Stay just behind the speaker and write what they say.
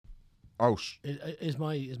Oh, Is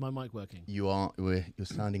my mic working? You're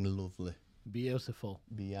sounding lovely. Beautiful.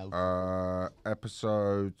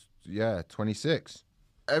 episode 26.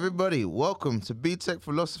 Everybody, welcome to B-Tech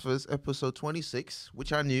Philosophers, episode 26,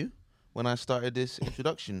 which I knew when I started this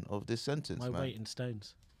introduction of this sentence. My man. weight in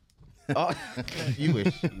stones. Oh, you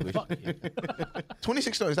wish. Fuck you.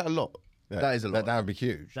 26 stones, is that a lot? That is a lot. That would be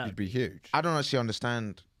huge. It'd be huge. I don't actually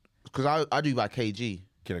understand, because I do by kg.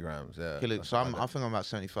 Kilograms, yeah. So I think I'm about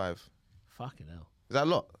 75. Fucking hell. Is that a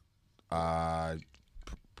lot?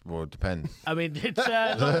 Well, it depends. I mean, it's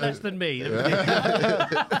a lot less than me. So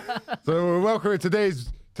we're welcoming today's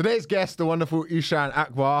guest, the wonderful Eshaan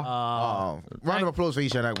Akbar. Round of applause for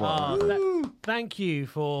Eshaan Akbar. Thank you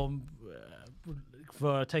for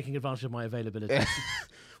taking advantage of my availability.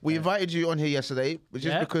 We invited you on here yesterday, which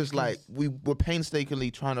is because because- we were painstakingly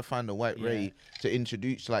trying to find a white ray to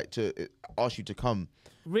introduce, to ask you to come.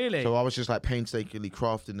 Really? So I was just painstakingly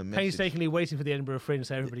crafting the message. Painstakingly waiting for the Edinburgh Fringe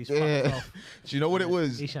so everybody's fucked off. Do you know what it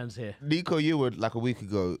was? Ishan's here. Nico Eward, a week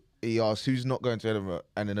ago, he asked who's not going to Edinburgh,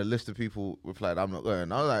 and then a list of people replied, "I'm not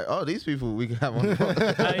going." I was like, "Oh, these people we can have on." Oh,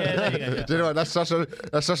 yeah, there you go. Yeah. Do you know what? That's such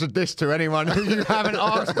a diss to anyone who you haven't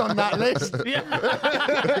asked on that list.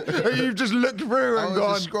 You've just looked through I and was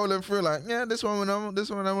gone. just scrolling through, this one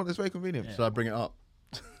I want, this very convenient. Should I bring it up?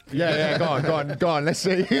 Yeah, go on. Let's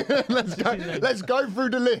see. Let's go through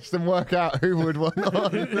the list and work out who would want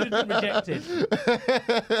on. Who's been rejected?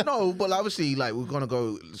 No, but obviously, we're gonna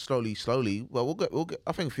go slowly. Well, we'll get.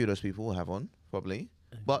 I think a few of those people will have on probably.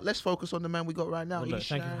 But let's focus on the man we got right now. Well, look,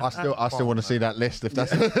 thank you. I still want to see that list if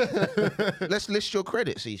that's. Let's list your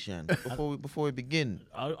credits, Eshaan, before we begin.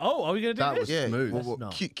 Oh, are we going to do That this? was Yeah, smooth. Let's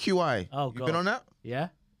not. QI. Oh, You God. been on that? Yeah?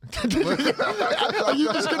 Are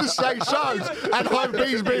you just going to say shows and hope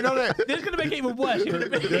he's been on it? This is going to make it even worse. You're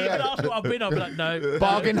going to ask what I've been on. I'll be like, no.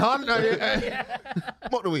 Bargain hunt?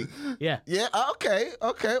 Mock the week. Yeah. Yeah. Okay.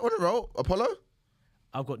 On the roll. Apollo.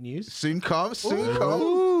 I've got news. Soon come.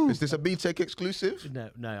 Is this a B-Tech exclusive? No,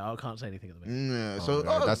 I can't say anything at the moment. Yeah. So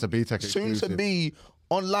no, that's a B-Tech soon exclusive. to be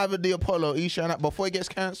on Live at the Apollo. Eshaan before it gets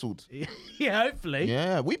cancelled. Yeah, hopefully.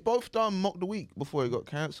 Yeah, we both done Mock the Week before it got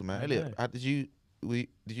cancelled, man. Okay. Elliot, did you?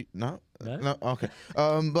 No? No? Okay.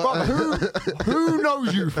 But who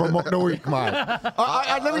knows you from Mock the Week, man?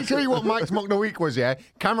 Let me tell you what Mike's Mock the Week was, yeah?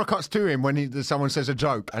 Camera cuts to him when someone says a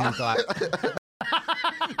joke, and he's like...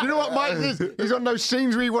 Do you know what Mike is? He's on those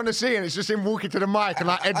scenes we want to see, and it's just him walking to the mic, and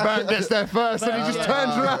Ed Burke gets there first, and he just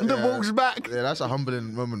turns around and walks back. Yeah, that's a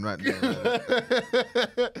humbling moment right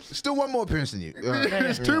there. Still one more appearance than you.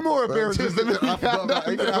 There's two more appearances than me. I forgot about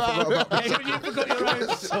You forgot your own.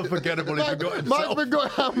 Unforgettable. He forgot himself. Mike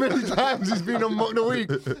forgot how many times he's been on Mock the Week.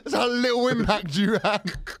 That's how little impact you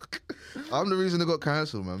had. I'm the reason it got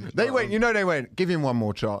cancelled, man. They went, give him one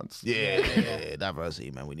more chance. Yeah,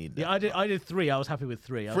 diversity, man. We need that. Yeah, I did 3. I was happy with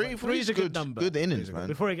 3. Three's a good number. Good innings, man.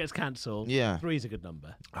 Before it gets cancelled, Yeah. 3's a good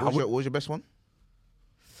number. What was your best one?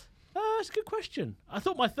 That's a good question. I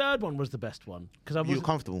thought my third one was the best one because I You was were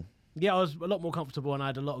comfortable. I was a lot more comfortable and I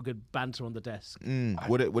had a lot of good banter on the desk.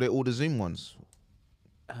 Were they all the Zoom ones?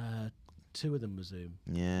 2 of them were Zoom.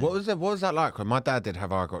 Yeah. What was that like? When my dad did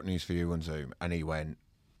have I Got News for You on Zoom, and he went,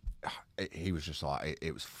 he was just like,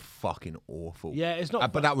 it was fucking awful. Yeah, it's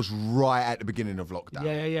not. But that was right at the beginning of lockdown.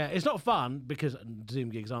 Yeah. It's not fun because Zoom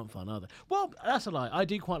gigs aren't fun, are they? Well, that's a lie. I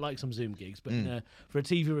do quite like some Zoom gigs, but for a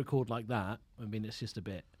TV record like that, I mean, it's just a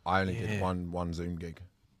bit. I only did one Zoom gig.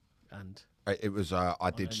 And It was I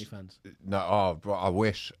did OnlyFans. no. But I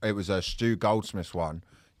wish it was a Stu Goldsmith's one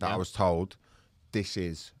that I was told. This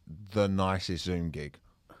is the nicest Zoom gig.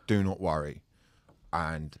 Do not worry.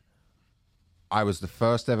 And I was the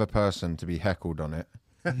first ever person to be heckled on it.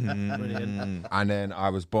 Brilliant. And then I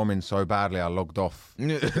was bombing so badly I logged off.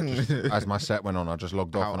 As my set went on, I just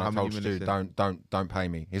logged off and I told Stu, don't pay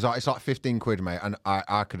me. He's like, it's like 15 quid, mate. And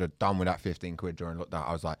I could have done with that 15 quid during lockdown.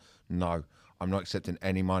 I was like, no, I'm not accepting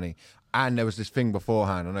any money. And there was this thing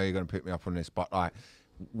beforehand. I know you're going to pick me up on this, but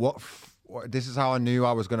this is how I knew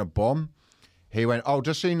I was going to bomb. He went, oh,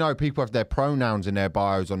 just so you know, people have their pronouns in their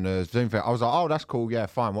bios on the Zoom thing. I was like, oh, that's cool. Yeah,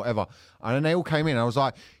 fine, whatever. And then they all came in. I was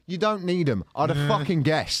like, you don't need them. I'd have fucking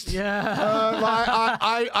guessed. Yeah.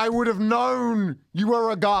 I would have known you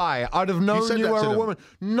were a guy. I'd have known you were a woman.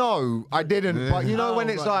 No, I didn't. But you know when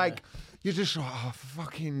it's you're just,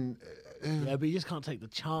 fucking... Yeah, but you just can't take the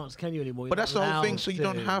chance, can you, anymore? But that's the whole thing, so you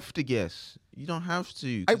don't have to guess. You don't have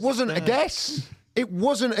to. It wasn't a guess. It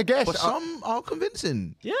wasn't a guess. But some are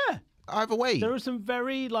convincing. Yeah. either way. There are some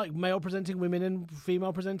very like male-presenting women and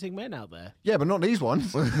female-presenting men out there. Yeah, but not these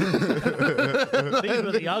ones. These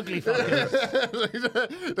were the ugly fuckers.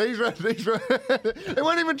 these they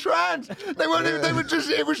weren't even trans. They weren't even. They were just.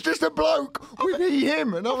 It was just a bloke with he,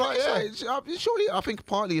 him, and I'm like, yeah. Surely, I think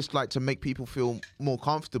partly it's like to make people feel more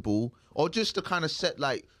comfortable, or just to kind of set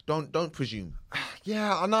like, don't presume.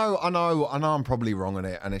 Yeah, I know. I'm probably wrong on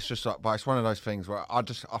it, and it's just like, but it's one of those things where I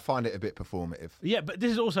find it a bit performative. Yeah, but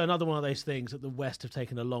this is also another one of those things that the West have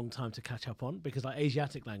taken a long time to catch up on, because like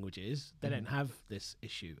Asiatic languages, they don't have this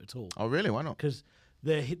issue at all. Oh, really? Why not? Because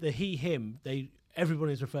the he, him, everyone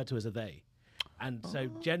is referred to as a they, and so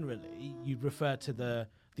generally you refer to the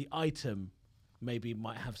item, maybe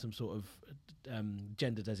might have some sort of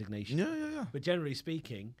gender designation. Yeah. But generally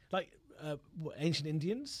speaking, like ancient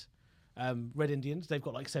Indians, Red Indians, they've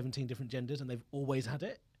got like 17 different genders, and they've always had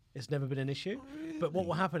it. It's never been an issue. Oh, really? But what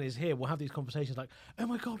will happen is here we'll have these conversations like, oh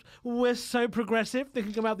my God, we're so progressive. They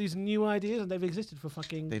can come out with these new ideas, and they've existed for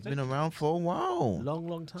fucking... They've been around for a while.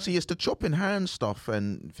 Long time. See, it's the chopping hand stuff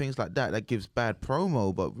and things like that gives bad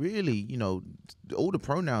promo, but really, all the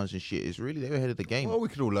pronouns and shit is really, they're ahead of the game. Well, we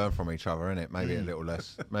could all learn from each other, innit? Maybe a little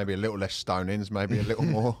less stonings, maybe a little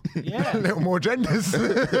more, yeah, a little more genders.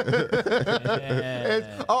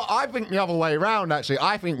 Yeah. I think the other way around, actually.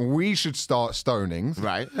 I think we should start stonings.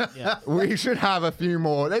 Right. Yeah. We should have a few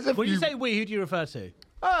more. There's a When few. you say we, who do you refer to?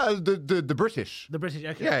 The British. The British,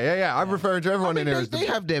 okay. Yeah. I'm referring to everyone in here as they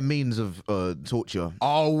have their means of torture.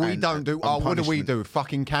 Oh, we and- don't do. and Oh, what do we punishment. do?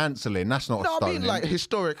 Fucking cancelling. That's not a No, I stoning. mean like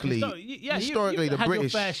historically, Historically, the had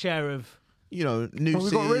British, your fair share of...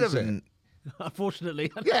 nooses we got rid of it. and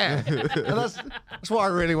Unfortunately. Yeah, and that's what I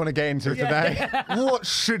really want to get into today. What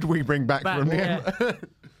should we bring back from him? Yeah.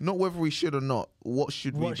 not whether we should or not. What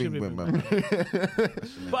should we bring back?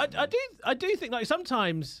 But I do think like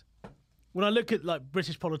sometimes when I look at like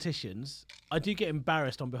British politicians, I do get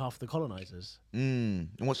embarrassed on behalf of the colonisers. In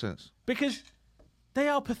what sense? Because they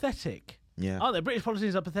are pathetic. Yeah. Aren't they? British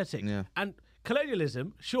politicians are pathetic. Yeah. And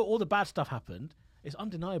colonialism, sure, all the bad stuff happened. It's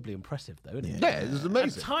undeniably impressive, though, isn't it? Yeah, it's A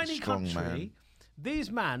amazing. tiny Strong country. man.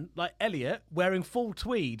 These man, like Elliot, wearing full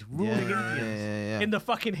tweed, ruling Indians yeah. in the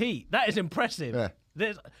fucking heat. That is impressive. Yeah.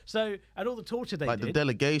 And all the torture they Like did. the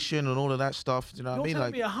delegation and all of that stuff. Do you know You're what I mean?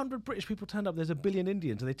 telling Like me 100 British people turned up, there's a billion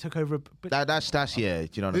Indians, and they took over a... that's yeah. Do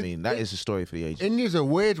you know what I mean? That is a story for the ages. India's a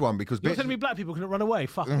weird one because You're telling me black people couldn't run away?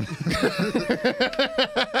 Fuck.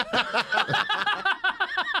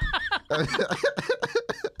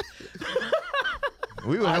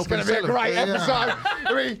 We were It's going to be a great episode.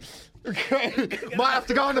 I mean, might have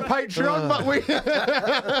to go on the Patreon, but we.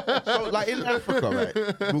 So, like in Africa, right?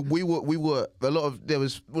 We were a lot of there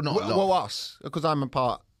was not a lot. Well, us, because I'm a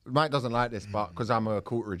part. Mate doesn't like this, but because I'm a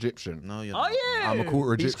quarter Egyptian. No, you're Oh, not. yeah. I'm a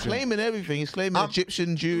quarter He's Egyptian. claiming everything. He's claiming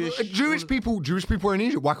Egyptian, Jewish. Jewish people are in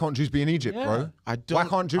Egypt. Why can't Jews be in Egypt, Yeah. bro? I don't, Why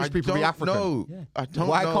can't Jewish people be don't African? know. Yeah. I don't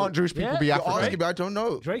Why know. can't Jewish people Yeah. be You're You're African? asking me, I don't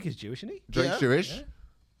know. Drake is Jewish, isn't he? Drake's Yeah. Jewish. Yeah.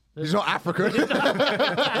 He's not African. He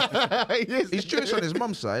is. He's Jewish on his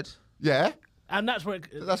mum's side. Yeah, And that's where...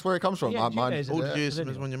 that's where it comes from. Yeah, Mine. Judaism. All Yeah. Judaism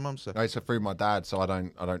is on your mum's side. No, it's through my dad, so I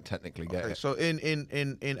don't technically get Okay, it. so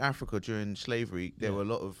in Africa during slavery, there were a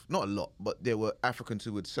lot of, not a lot, but there were Africans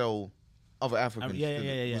who would sell other Africans.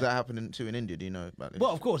 yeah. Was that happening too in India? Do you know about this? Well,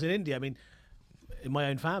 of course, in India, I mean, in my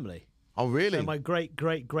own family. Oh, really? So my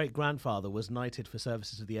great-great-great-grandfather was knighted for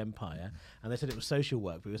services to the empire, and they said it was social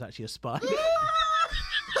work, but he was actually a spy.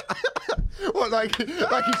 What, like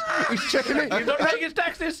he's checking it? He's not paying his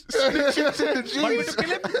taxes. He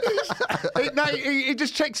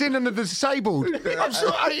just checks in on the disabled. I'm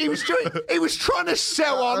sorry, he was trying to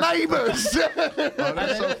sell our neighbours.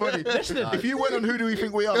 That's so funny. Listen. If you went on Who Do We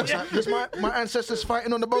Think We Are, it's like, because my ancestors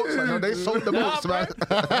fighting on the boats. I know they sold the boats, man.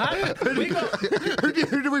 We got,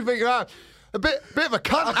 Who do we think? A bit of a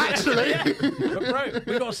cunt, actually. but bro,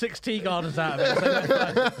 we got 6 tea gardens out of it. So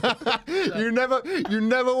that's fine. You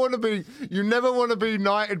never want to be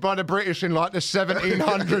knighted by the British in like the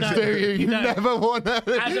 1700s, do you? You don't. never want to.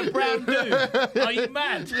 As a brown dude, are you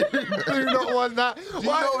mad? Do not want that. Do you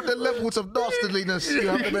know the levels of dastardliness you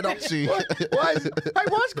have to been up to?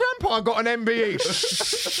 Why's Grandpa got an MBE?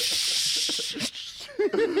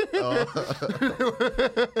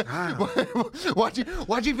 Why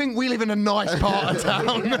do you think we live in a nice part of town?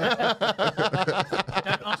 Don't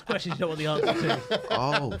ask questions you don't want the answer to.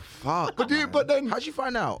 Oh, fuck. But then How'd you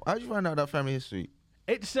find out? How'd you find out that family history?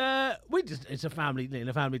 It's it's a family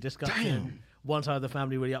discussion. One side of the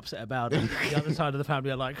family really upset about it. The other side of the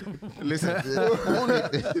family are like, Listen,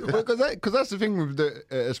 because that's the thing with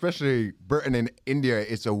especially Britain and India.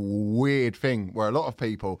 It's a weird thing where a lot of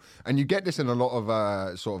people, and you get this in a lot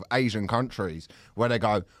of sort of Asian countries, where they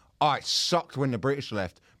go, it sucked when the British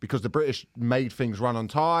left because the British made things run on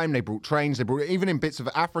time. They brought trains. Even in bits of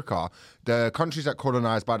Africa, the countries that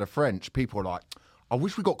colonised by the French, people are like, I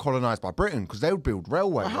wish we got colonised by Britain because they would build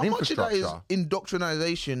railways and infrastructure. How much of that is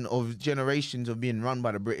indoctrination of generations of being run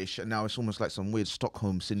by the British, and now it's almost like some weird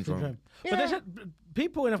Stockholm syndrome? But they said,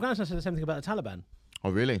 people in Afghanistan said the same thing about the Taliban. Oh,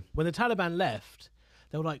 really? When the Taliban left,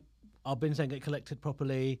 they were like, our bins don't get collected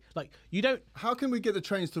properly. Like, you don't... How can we get the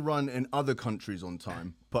trains to run in other countries on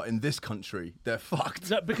time, but in this country, they're fucked?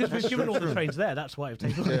 No, because we've given all the trains there. That's why it's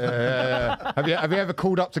taken. Yeah. Have you ever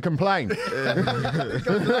called up to complain? That's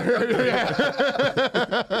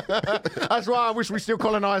why I wish we still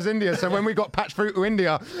colonised India. So when we got patched through to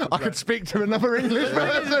India, I could speak to another English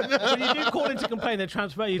person. When you do call in to complain, they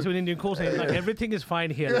transfer you to an Indian call centre. It's like, everything is fine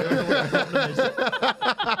here. I don't know what the problem is.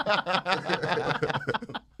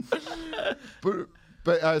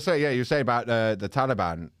 But so you say about the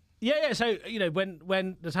Taliban. Yeah. So,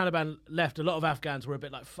 when the Taliban left, a lot of Afghans were a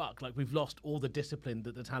bit like, fuck, like we've lost all the discipline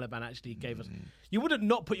that the Taliban actually gave us. You wouldn't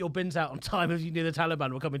not put your bins out on time if you knew the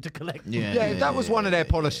Taliban were coming to collect them. If that was one of their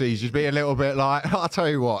policies, you'd be a little bit like, I'll tell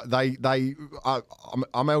you what, I'm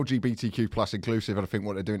LGBTQ plus inclusive, and I think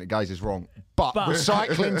what they're doing to gays is wrong. But we're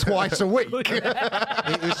cycling twice a week.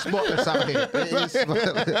 It is spotless out here. It is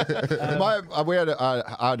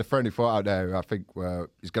I had a friend who fought out there who I think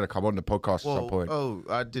he's going to come on the podcast at some point. Oh,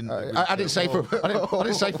 I didn't. I didn't say for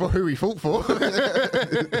who he fought for. But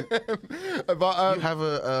you have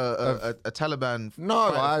a Taliban. No,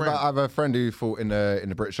 I have a friend who fought in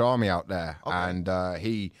the British Army out there, and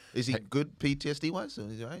is he good PTSD wise?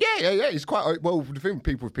 Right? Yeah. He's quite well. The thing with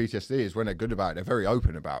people with PTSD is when they're good about it, they're very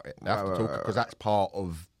open about it. They have to talk because that's part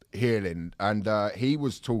of healing. And he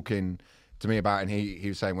was talking to me about, and he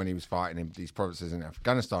was saying when he was fighting in these provinces in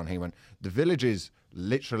Afghanistan, he went, the villages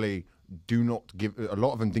literally do not give, a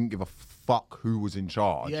lot of them didn't give a fuck who was in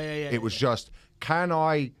charge. It was just, can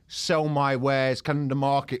I sell my wares? Can the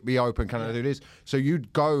market be open? Can I do this? So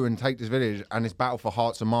you'd go and take this village and it's battle for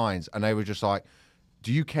hearts and minds. And they were just like,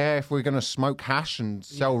 do you care if we're going to smoke hash and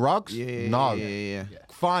sell rugs? No.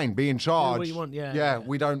 Fine, be in charge. What you want,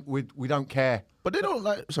 we don't care. But they don't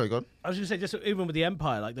like, sorry, go on. I was going to say, just even with the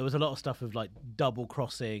empire, like there was a lot of stuff of like double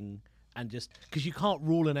crossing and just, because you can't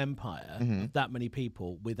rule an empire of that many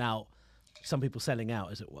people without some people selling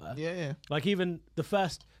out, as it were. Yeah. Like even the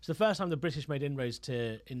first time the British made inroads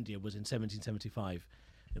to India was in 1775,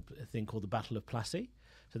 a thing called the Battle of Plassey.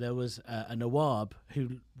 So there was a Nawab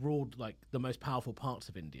who ruled like the most powerful parts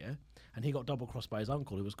of India, and he got double-crossed by his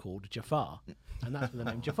uncle, who was called Jafar, and that's where the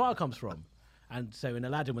name Jafar comes from. And so in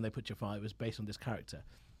Aladdin, when they put Jafar, it was based on this character.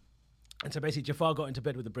 And so basically, Jafar got into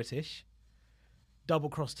bed with the British,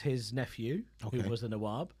 double-crossed his nephew, who was the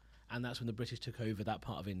Nawab, and that's when the British took over that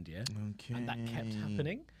part of India. Okay. And that kept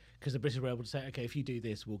happening because the British were able to say, okay, if you do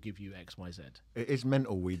this, we'll give you X, Y, Z. It is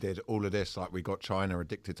mental we did all of this. Like we got China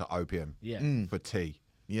addicted to opium for tea.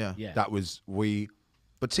 Yeah. That was,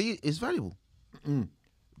 But tea is valuable.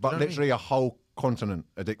 But literally a whole continent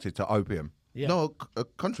addicted to opium. Yeah. No, a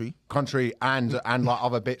country and like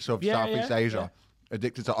other bits of Southeast Asia.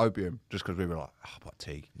 Addicted to opium just because we were like, but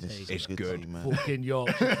tea. It's good. Fucking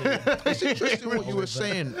Yorkshire tea. It's interesting what you were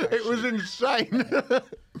saying. It was insane.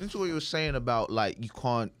 Interesting what you were saying about like you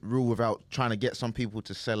can't rule without trying to get some people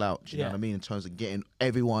to sell out. Do you know what I mean? In terms of getting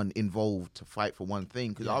everyone involved to fight for one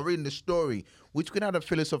thing. Because I was reading the story, which can have a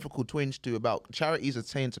philosophical twinge to about charities are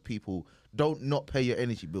saying to people, don't not pay your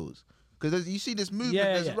energy bills. Because you see this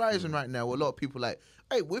movement that's rising right now where a lot of people are like,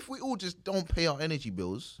 hey, if we all just don't pay our energy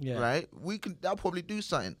bills, right, that'll probably do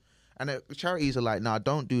something. And the charities are like, nah,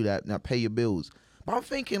 don't do that. Now pay your bills. But I'm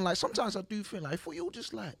thinking, like, sometimes I do feel like, if we all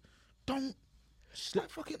just like, just like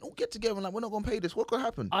fucking all get together and like, we're not going to pay this, what could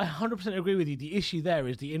happen? I 100% agree with you. The issue there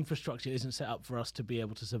is the infrastructure isn't set up for us to be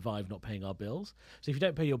able to survive not paying our bills. So if you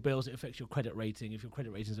don't pay your bills, it affects your credit rating. If your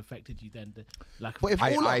credit rating is affected, you then the lack of... But if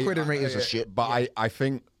all our credit ratings are shit... But I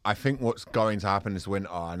think what's going to happen this winter,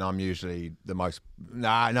 and I'm usually the most...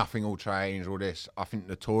 nothing will change, all this. I think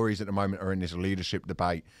the Tories at the moment are in this leadership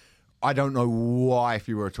debate. I don't know why, if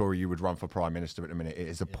you were a Tory, you would run for Prime Minister at the minute. It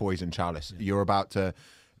is a poison chalice. You're about to...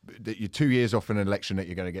 You're 2 years off an election that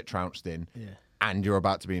you're going to get trounced in, and you're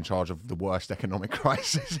about to be in charge of the worst economic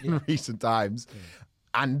crisis in recent times.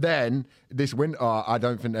 And then this winter, I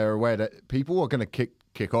don't think they're aware that people are going to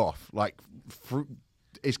kick off. Like,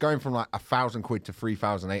 it's going from like £1,000 to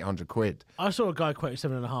 3,800 quid. I saw a guy quote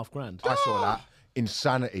 7,500. I saw that.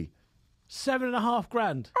 Insanity. 7.5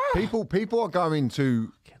 grand. People are going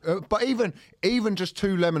to, but even just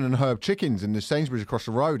 2 lemon and herb chickens in the Sainsbury's across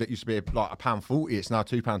the road that used to be like £1.40, it's now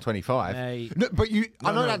 £2.25. No, but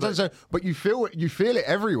I know that doesn't. But you feel it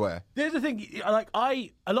everywhere. There's the thing, like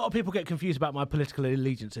a lot of people get confused about my political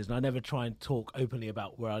allegiances, and I never try and talk openly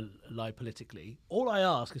about where I lie politically. All I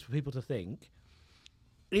ask is for people to think: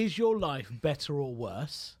 is your life better or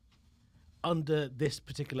worse under this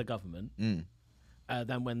particular government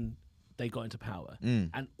than when they got into power?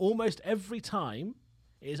 And almost every time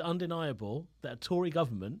it is undeniable that a Tory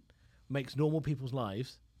government makes normal people's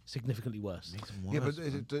lives significantly worse. Yeah, but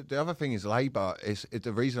the other thing is Labour is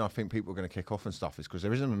the reason I think people are going to kick off and stuff is because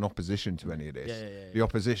there isn't an opposition to any of this. The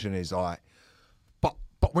opposition is like, but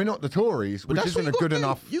we're not the Tories, which isn't a good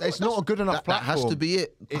enough. It's not a good enough platform. That has to be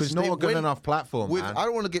it. It's not a good enough platform. I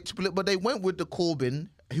don't want to get too political, but they went with the Corbyn,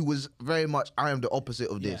 who was very much, I am the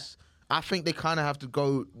opposite of this. I think they kind of have to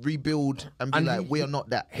go rebuild and be like, we are not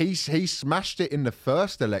that. He smashed it in the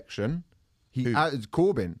first election.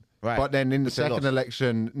 Corbyn. Right. But then in the second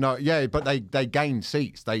election, but they gained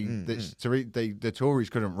seats. The Tories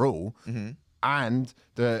couldn't rule. And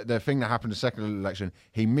the thing that happened in the second election,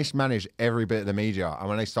 he mismanaged every bit of the media. And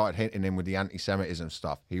when they started hitting him with the anti-Semitism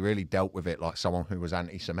stuff, he really dealt with it like someone who was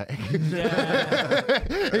anti-Semitic. he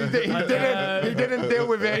didn't deal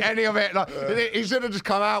with any of it. Like, he should have just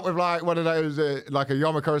come out with like one of those, like a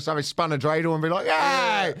yarmulke or something, spun a dreidel and be like,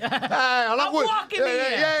 hey, I love Woody.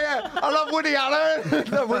 I love Woody Allen.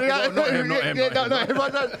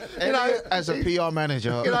 As a PR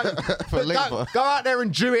manager for Labour. Go out there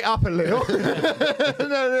and Jew it up a little.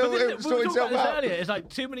 We were talking about this earlier. It's like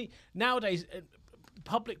too many nowadays.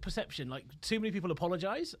 Public perception, like too many people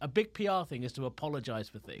apologise. A big PR thing is to apologise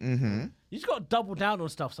for things. You just got to double down on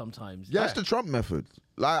stuff sometimes. Yeah. That's the Trump method.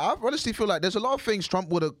 Like, I honestly feel like there's a lot of things Trump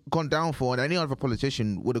would have gone down for, and any other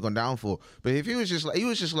politician would have gone down for. But if he was just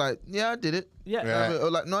like, yeah, I did it. Yeah. Or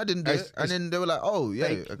like, no, I didn't do it. And then they were like, oh, yeah.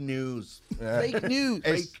 Fake news. Fake news.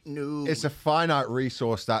 Fake news. It's a finite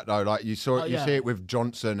resource that though. Like you saw, you see it with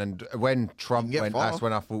Johnson, and when Trump went, that's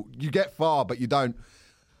when I thought you get far, but you don't.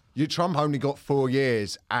 Trump only got 4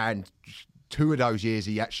 years, and 2 of those years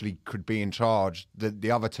he actually could be in charge.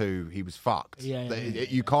 The other 2, he was fucked.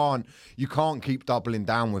 You can't keep doubling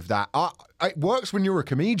down with that. It works when you're a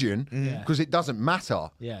comedian because it doesn't matter.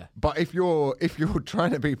 But if you're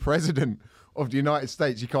trying to be president of the United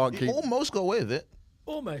States, you can't keep. Almost got away with it.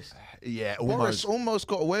 Almost. Yeah, Boris almost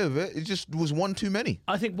got away with it. It just was one too many.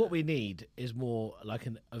 I think what we need is more like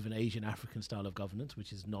an Asian African style of governance,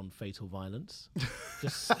 which is non-fatal violence.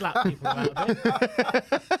 Just slap people around a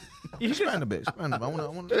bit. Expand a bit. I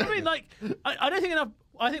mean, like, I don't think enough.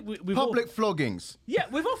 I think we've public floggings. Yeah,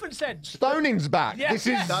 we've often said stoning's back. Yeah,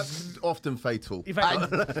 That's often fatal. Tomato.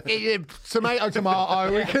 We're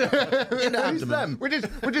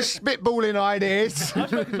just spitballing ideas. I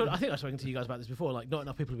think I've spoken to you guys about this before. Like, not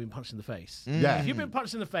enough people have been punched in the face. Yeah. If you've been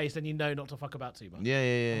punched in the face, then you know not to fuck about too much.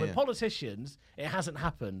 Yeah. With politicians, it hasn't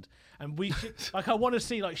happened, and we should. Like, I want to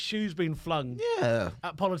see like shoes being flung.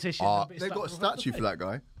 At politicians. They've got a statue for that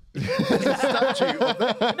guy.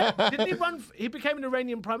 Didn't he run? He became an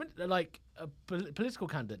Iranian political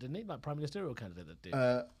candidate, didn't he? Like prime ministerial candidate that did.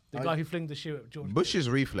 The guy who flinged the shoe at George Bush's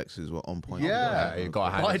reflexes were on point. Yeah, he got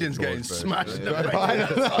a hand. Biden's getting smashed.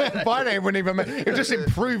 Biden wouldn't even. It'll just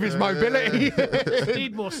improve his mobility.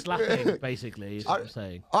 Need more slapping, basically. Is what I'm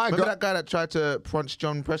saying. Remember that guy that tried to punch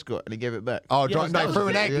John Prescott and he gave it back? Oh, threw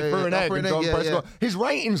an egg. John Prescott. His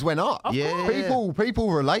ratings went up.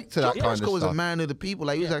 People relate to that kind of stuff. Prescott was a man of the people.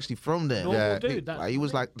 Like, he was actually from there. Normal dude. He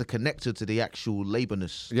was like the connector to the actual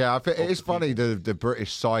Labourness. Yeah, I think it is funny the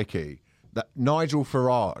British psyche. That Nigel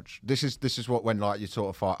Farage, this is what when like you sort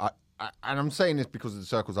of fight, and I'm saying this because of the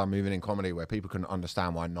circles I'm moving in comedy where people can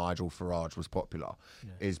understand why Nigel Farage was popular,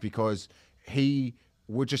 is because he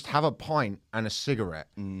would just have a pint and a cigarette,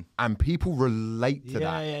 and people relate to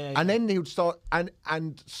that. And then he would start,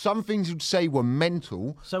 and some things he'd say were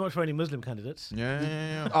mental. So much for any Muslim candidates.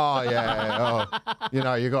 Yeah. Oh yeah.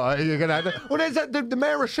 You're gonna. Well, there's the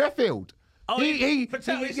mayor of Sheffield. Oh, he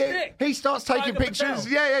starts taking pictures.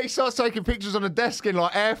 He starts taking pictures on a desk in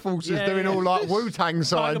like Air Forces doing all like Wu-Tang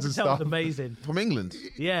signs and stuff. Amazing. From England.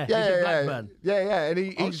 Yeah. He's a black man. Yeah. And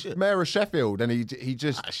he's mayor of Sheffield, and he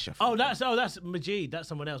just. That's Majid. That's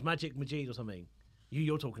someone else. Magic Majid or something.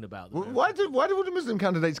 You're talking about. Why do all the Muslim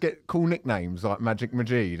candidates get cool nicknames like Magic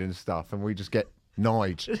Majid and stuff, and we just get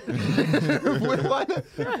Nige.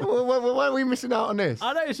 why are we missing out on this?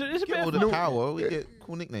 I know it's a bit Get all of the power. We get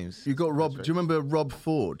cool nicknames. You got Rob. Do you remember Rob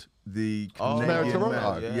Ford, the Canadian Mayor of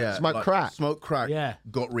Toronto? mayor? Yeah. Smoke crack. Smoke crack. Yeah.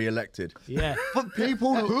 Got re-elected. yeah. But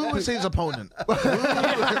people Who was his opponent?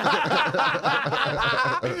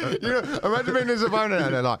 imagine being his opponent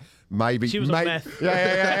and they're like, maybe. She was on meth.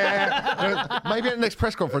 Yeah. Maybe at the next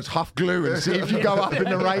press conference, huff glue and see if you go up in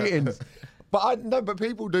the ratings. But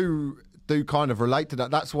people do kind of relate to that.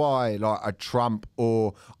 That's why, like, a Trump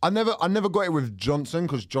or I never got it with Johnson,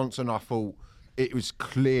 because Johnson, I thought it was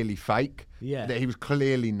clearly fake. Yeah. That he was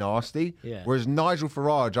clearly nasty. Yeah. Whereas Nigel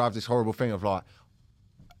Farage, I have this horrible thing of like,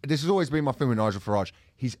 this has always been my thing with Nigel Farage.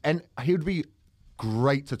 He would be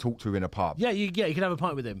great to talk to in a pub. Yeah, you can have a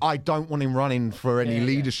pint with him. I don't want him running for any Yeah.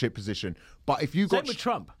 leadership position. But if you Same got with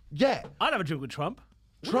Trump. yeah, I'd have a drink with Trump.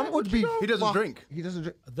 Trump would be. He doesn't drink. He doesn't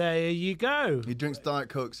drink. There you go. He drinks Diet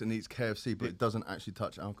Cokes and eats KFC, but it doesn't actually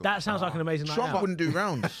touch alcohol. That sounds like an amazing night Trump out. wouldn't do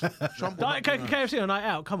rounds. Trump Diet Coke and KFC on a night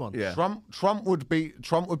out. Come on. Yeah. Trump would be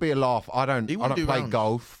a laugh. I don't wouldn't do play rounds.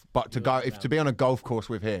 golf, but to be on a golf course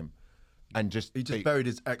with him, and just He just buried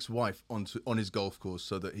his ex-wife on his golf course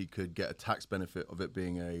so that he could get a tax benefit of it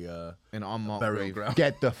being a An unmarked burial grave. ground.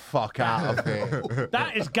 get the fuck out of here.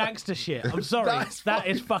 That is gangster shit. I'm sorry. That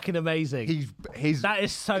is fucking amazing. That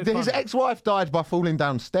is so His funny. ex-wife died by falling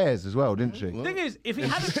downstairs as well, didn't she? The thing is, if he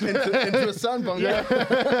hadn't, into a sandbag.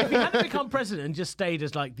 if he hadn't become president and just stayed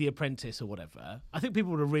as like the apprentice or whatever, I think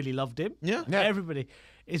people would have really loved him. Yeah. Everybody.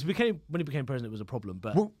 When he became president, it was a problem.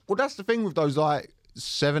 But Well, that's the thing with those like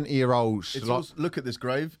 70-year-olds. It's Like, also, look at this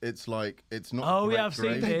grave. It's like it's not. Oh, a great yeah, I've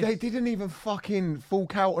seen grave. it. they didn't even fucking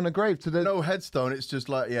fork out on a grave to the No headstone. It's just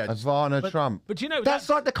like just Ivana Trump. but you know, that's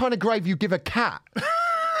like the kind of grave you give a cat.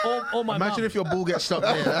 or my Imagine mum. if your ball gets stuck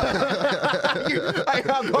there. Hey,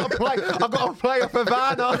 I've got to play off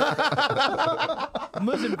Ivana.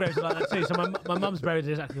 Muslim graves are like that too. So my mum's buried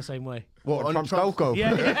exactly the same way. What, On Trump's Trump's- golf?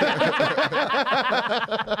 Yeah.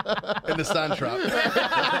 in the sand trap.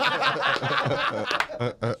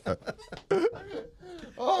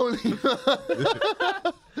 Holy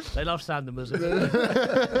They love sand, the Muslims. Is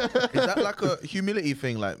that like a humility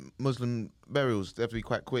thing? Like Muslim burials, they have to be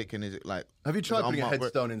quite quick. And is it like? Have you tried is it putting a unmarked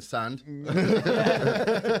headstone in sand?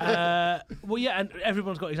 Well, yeah, and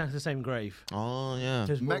everyone's got exactly the same grave. Oh yeah.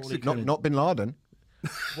 Just what Mexico- all not Bin Laden.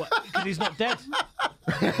 because he's not dead.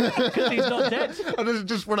 Because he's not dead. I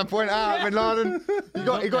just want to point out, Bin Laden,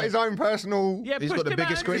 he got his own personal. Yeah, He's pushed got the him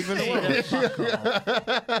biggest out grave in the of world. the sea.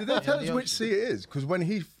 Fuck off. Did they tell us which sea it is? Because when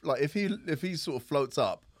he if he sort of floats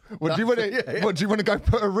up. What do you want to? What do you want to go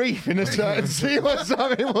put a reef in a certain sea or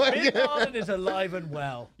something? Bin Laden is alive and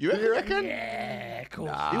well. You reckon? Yeah, of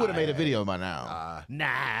course. He would have made a video by now.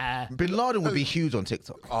 Nah. Bin Laden would be huge on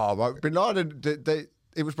TikTok. Oh, well, Bin Laden.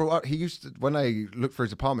 It was brought up. He used to, when they looked for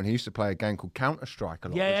his apartment, he used to play a game called Counter Strike a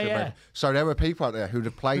lot. Yeah, which yeah, I read. So there were people out there who'd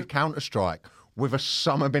have played Counter Strike with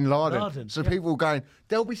Osama Bin Laden. So people were going,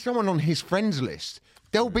 there'll be someone on his friends list.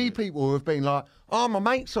 There'll be people who have been like, oh, my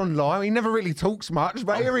mate's online. He never really talks much,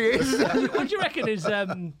 but here he is. What do you reckon his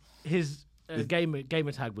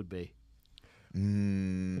gamer tag would be?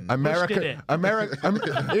 America, did it. America. I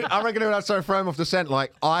reckon it would have to throw him off the scent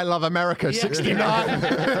like, I love America, 69.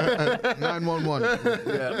 911.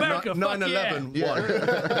 America, fuck 9/11.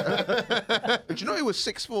 yeah. Do you know he was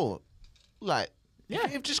 6'4"? Like, Yeah.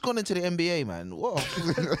 you've just gone into the NBA, man. What?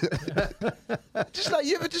 Just like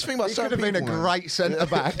you ever just think about He could certain have been a people, man. great centre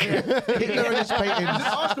back. Hitler and his paintings.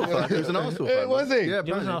 Arsenal fan. He was an Arsenal fan. Was he? Yeah, He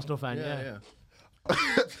was an apparently. Arsenal fan, yeah.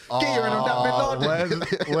 Get your end on that Bin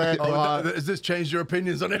Laden. Has this changed your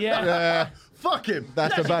opinions on it? Yeah. Fuck him.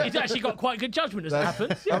 That's He's about. actually got quite good judgment as it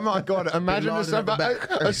happens. Oh my God! Imagine Bin Laden at the back.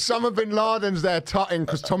 Osama Bin Laden's there tutting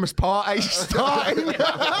because Thomas Partey's starting.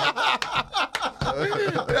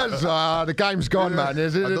 Yes, the game's gone, man. I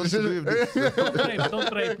don't agree with this. Don't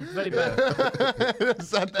blame. Very bad. They're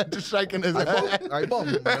just shaking his head. I bomb.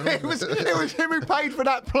 It was him who paid for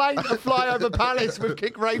that plane to fly over Palace with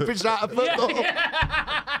kick rapists out of football.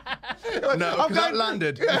 No, I'm because that going-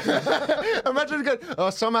 landed. Imagine going, oh,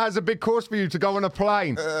 Summer has a big course for you to go on a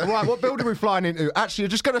plane. Right, what building are we flying into? Actually, you're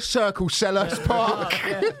just going to circle Selhurst Park.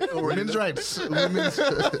 Women's rights.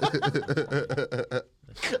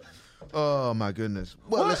 Oh my goodness.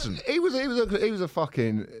 Well, listen. He was a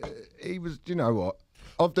fucking. He was. Do you know what?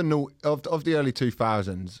 Of the early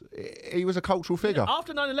 2000s, he was a cultural figure.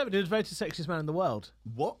 After 9/11, he was voted sexiest man in the world.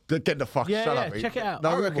 What? Get the fuck Yeah, shut yeah, up. check it out. No,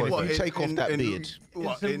 I reckon what? if you take off that beard.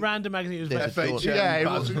 It's a random magazine. It was Yeah. voted. FHM. Yeah,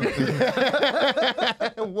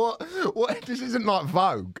 it was. What? This isn't like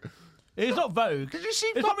Vogue. It's not Vogue. Did you see?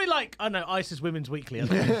 It's probably like, I don't know, ISIS Women's Weekly. I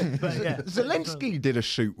think. But yeah. Zelensky did a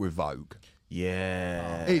shoot with Vogue.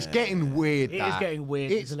 Yeah. It's getting weird. It is getting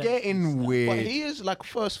weird. It's getting weird. But he is like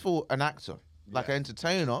first thought an actor, like an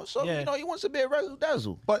entertainer. So Yeah. you know he wants a bit of razzle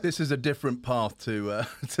dazzle. But this is a different path to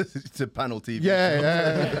to panel TV.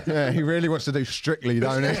 Yeah. He really wants to do Strictly,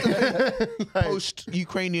 don't he? Post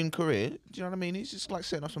Ukrainian career, do you know what I mean? He's just like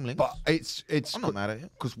setting up some links. But it's I'm not mad at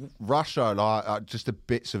it. because Russia, like just the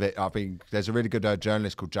bits of it. I think there's a really good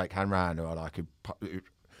journalist called Jake Hanran who I like,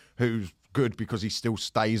 who's good because he still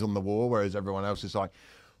stays on the war, whereas everyone else is like,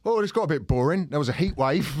 oh, it's got a bit boring. There was a heat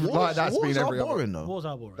wave. Like that's Wars been are every boring though. Wars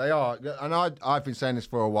are boring. They are, and I've been saying this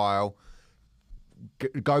for a while.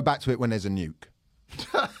 Go back to it when there's a nuke.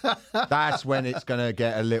 That's when it's gonna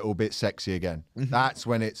get a little bit sexy again. That's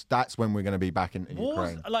when we're gonna be back in Wars,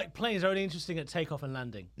 Ukraine. like planes, are only interesting at takeoff and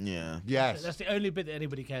landing. Yeah. Yes. That's the only bit that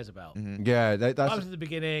anybody cares about. Yeah. I That's was at the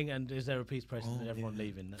beginning, and is there a peace process and everyone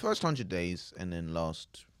leaving? That's- First 100 days and then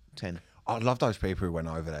last 10. I love those people who went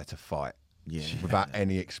over there to fight. Yeah. Without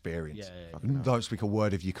any experience. Yeah. Don't speak a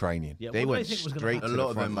word of Ukrainian. Yeah, They what do went think was gonna straight happen? A lot the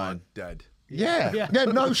of front them line. are dead. Yeah. Yeah. Yeah,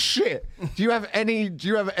 no shit. Do you have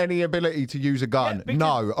any ability to use a gun? Yeah, because-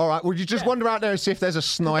 No. All right. Well, you just wander out there and see if there's a They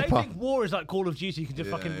sniper. think war is like Call of Duty. You can just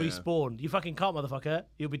fucking yeah. respawn. You fucking can't, motherfucker.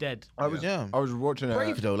 You'll be dead. I was Yeah. watching it.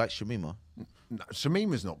 Brave though, like Shamima. No,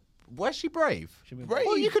 Shamima's not. Where's she brave? Shamima. Brave.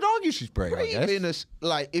 Well, you could argue she's brave. I Brave guess. in us,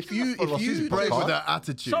 like if you she's Brave Fuck. with that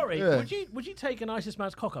attitude. Sorry, Yeah. would you take an ISIS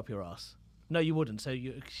man's cock up your ass? No, you wouldn't. So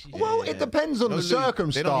you. Well, it depends on No the lube. They don't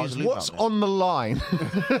circumstance. use lube What's out there. on the line?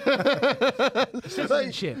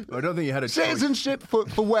 Citizenship I don't think you had a choice. Citizenship for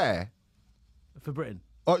where? for Britain.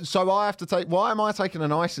 So I have to take. Why am I taking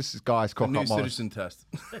an ISIS guy's cock New up my? citizen test.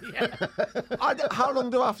 How long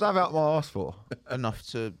do I have to have out my ass for? enough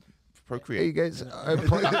to He procreate. gets.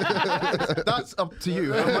 That's up to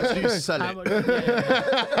you. How much do you sell How it? much-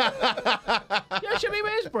 yeah,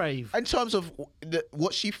 Shamima is brave. In terms of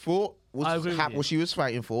what she thought I agree was with you. what she was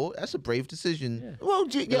fighting for, that's a brave decision. Well,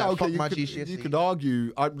 yeah, like, okay. fuck my You GCSE. could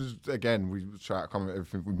argue. I was again. We try to comment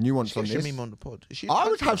with nuance on Get this. Shamima on the pod. Is she I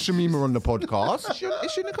would have Shamima on the podcast.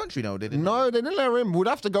 Is she in the country now? They didn't. No, they didn't let her in. We'd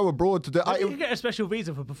have to go abroad to do. You can get a special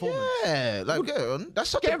visa for performance. Yeah, like get her on. That's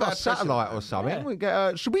such Get a her bad a satellite or precedent. something. Yeah. We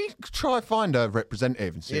get. Should we try find a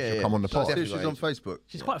representative and see if Yeah, she'll come on the yeah. pod? See if Definitely. she's on Facebook.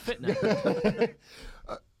 She's quite fit now.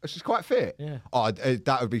 She's quite fit. Yeah. Oh,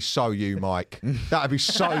 that would be so you, Mike. That would be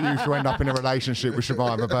so you to end up in a relationship with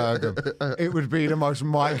Shamima Bergam. It would be the most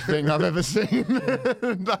Mike thing I've ever seen.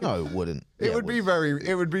 No, it wouldn't. It Yeah, would be very.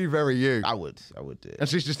 It would be very you. I would do it. And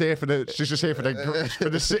she's just here for the. She's just here for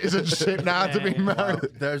the citizenship now to be married.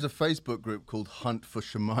 There's a Facebook group called Hunt for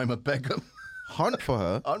Shamima Begum. Hunt for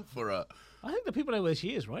her. Hunt for her. I think the people know where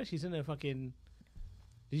she is, right? She's in a fucking.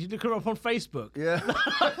 Did you look her up on Facebook? Yeah.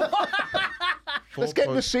 Let's get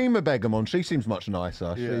Nasima Begum on. She seems much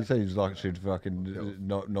nicer. Yeah. She seems like she'd fucking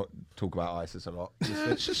not talk about ISIS a lot.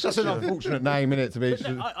 It's just That's such an a unfortunate name, isn't it? To be.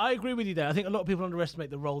 No, I agree with you there. I think a lot of people underestimate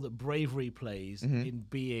the role that bravery plays in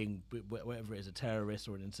being, whatever it is, a terrorist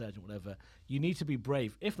or an insurgent, whatever. You need to be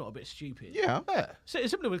brave, if not a bit stupid. yeah. So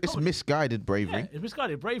it's simply with It's comedy. misguided bravery. Yeah, it's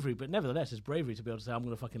misguided bravery, but nevertheless, it's bravery to be able to say, I'm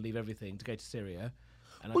going to fucking leave everything to go to Syria.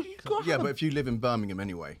 And Well, you got Yeah, but if you live in Birmingham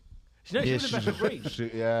anyway. she knows Yeah, she's in the best of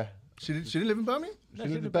breed. Yeah. She didn't live in Birmingham? She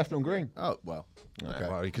lived at Bethnal Green. Oh, well. Okay.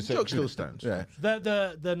 Well, you could Joke still stands. Yeah.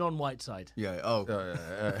 The non-white side. Yeah. Oh.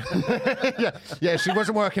 Yeah, she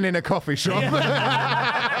wasn't working in a coffee shop.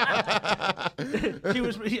 She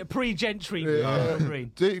was pre-gentry.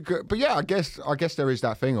 Green. But yeah, I guess there is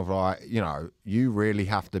that thing of like, you really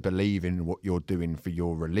have to believe in what you're doing for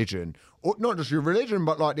your religion, or not just your religion,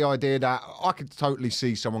 but like the idea that I could totally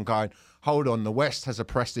see someone going, hold on, the West has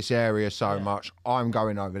oppressed this area so much, I'm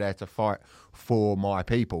going over there to fight for my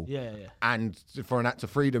people. Yeah. And for an act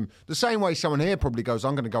of freedom. The same way someone here probably goes,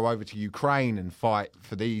 I'm going to go over to Ukraine and fight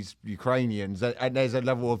for these Ukrainians. And there's a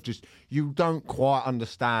level of just, you don't quite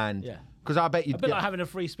understand. Yeah. Because I bet you'd A bit get... like having a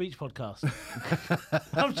free speech podcast.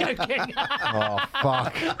 I'm joking. Oh,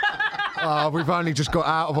 fuck. Oh, we've only just got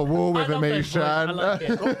out of a war with I him, love those boys. I Eshaan. like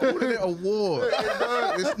it. Stop calling it a war.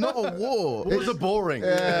 It's not a war. What was a boring?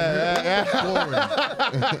 Boring.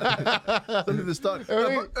 Only the start.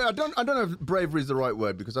 No, but I don't know if bravery is the right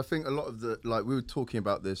word, because I think a lot of the, like, we were talking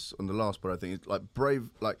about this on the last part, I think it's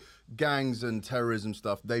like gangs and terrorism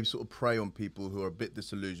stuff, they sort of prey on people who are a bit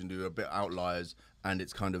disillusioned, who are a bit outliers, and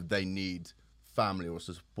it's kind of they need family or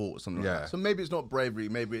support or something like Yeah. that. So maybe it's not bravery,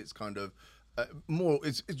 maybe it's kind of more,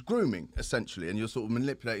 it's grooming essentially, and you're sort of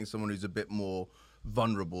manipulating someone who's a bit more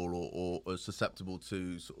vulnerable or susceptible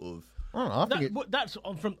to sort of. I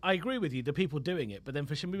think I agree with you, the people doing it, but then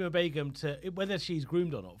for Shamima Begum to, whether she's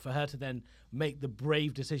groomed or not, for her to then make the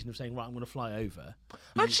brave decision of saying, right, I'm going to fly over.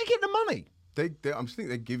 How'd she get the money? I think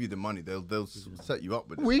they give you the money. They'll set you up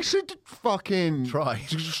with it. We should fucking Try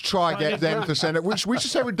get them to send it. We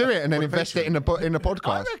should say we'd do it and then invest it in the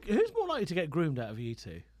podcast. Who's more likely to get groomed out of you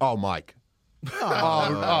two? Oh, Mike.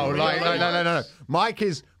 No. Mike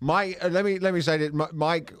is Mike. Let me say that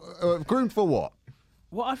Mike groomed for what?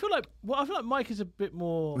 Well, I feel like Mike is a bit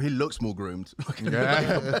more. He looks more groomed.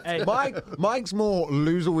 Yeah. Hey. Mike's more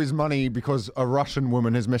lose all his money because a Russian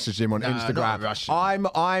woman has messaged him on Instagram. Not Russian.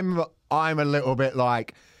 I'm a little bit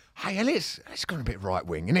like, hey, Elliot's gone a bit right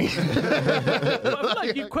wing, isn't he? Well, I feel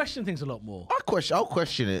like you question things a lot more. I'll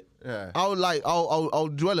question it. Yeah. I'll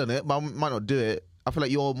dwell on it, but I might not do it. I feel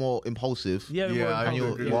like you're more impulsive.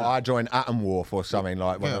 Well, I joined Atom War for something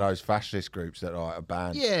like one of those fascist groups that are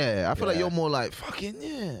banned. Yeah, I feel like you're more like fucking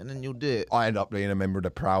and then you'll do it. I end up being a member of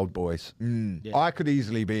the Proud Boys. Yeah. I could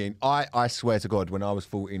easily be in. I swear to God, when I was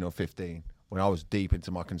 14 or 15, when I was deep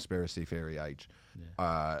into my conspiracy theory age,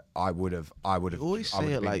 I would have. You always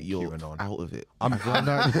say it like you're out of it. I'm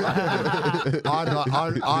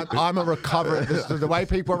a recovering. The way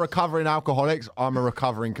people are recovering alcoholics, I'm a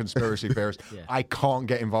recovering conspiracy theorist. Yeah. I can't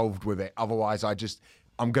get involved with it. Otherwise,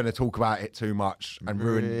 I'm going to talk about it too much and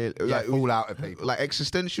ruin, fall out of people. Like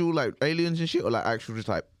existential, like aliens and shit, or like actual just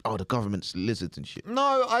like, oh, the government's lizards and shit.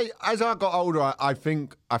 No, as I got older, I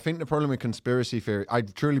think the problem with conspiracy theory, I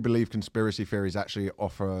truly believe conspiracy theories actually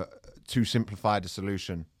offer too simplified a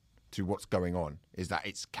solution to what's going on, is that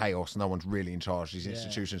it's chaos. No one's really in charge. These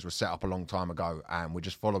institutions were set up a long time ago and we're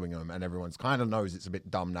just following them, and everyone's kind of knows it's a bit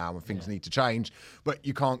dumb now and things need to change, but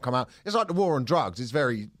you can't come out. It's like the war on drugs. It's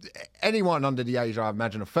anyone under the age, I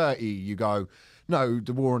imagine, of 30, you go, no,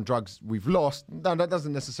 the war on drugs we've lost. No, that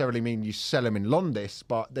doesn't necessarily mean you sell them in Londis,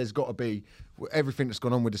 but there's got to be everything that's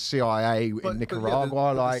gone on with the CIA in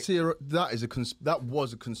Nicaragua. That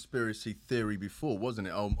was a conspiracy theory before, wasn't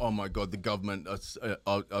it? Oh my God, the government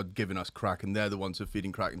are giving us crack, and they're the ones who are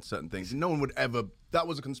feeding crack in certain things. No one would ever. That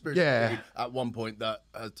was a conspiracy theory at one point that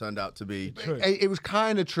has turned out to be true. It was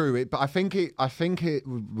kind of true, but I think it.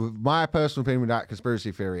 My personal opinion with that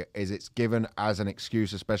conspiracy theory is it's given as an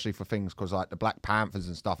excuse, especially for things because like the Black Panthers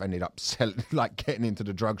and stuff ended up getting into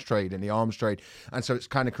the drugs trade and the arms trade, and so it's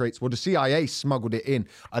kind of creates. Well, the CIA smuggled it in.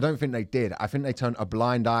 I don't think they did. I think they turned a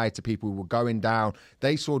blind eye to people who were going down.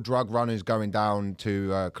 They saw drug runners going down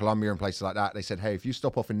to Colombia and places like that. They said, hey, if you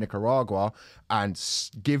stop off in Nicaragua and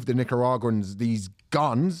give the Nicaraguans these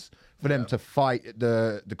guns for them to fight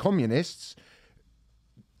the communists,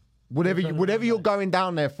 whatever you're going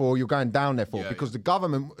down there for, you're going down there for. Because the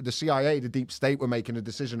government, the CIA, the deep state were making a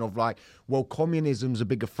decision of like, well, communism's a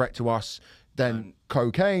bigger threat to us than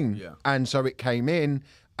cocaine. Yeah. And so it came in,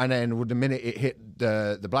 and then the minute it hit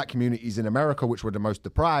the black communities in America, which were the most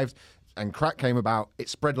deprived, and crack came about, it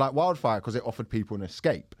spread like wildfire because it offered people an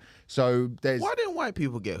escape. So why didn't white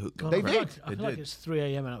people get hooked? God, They did. I feel like it's 3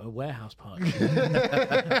 a.m. at a warehouse party.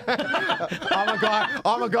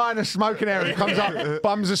 I'm a guy in a smoking area, comes up,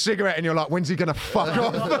 bums a cigarette, and you're like, when's he gonna fuck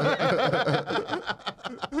off?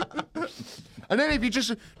 And then if you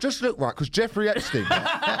just look right, because Jeffrey Epstein, he's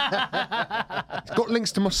got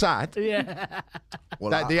links to Mossad. Yeah.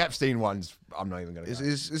 Well, The Epstein ones, I'm not even going to.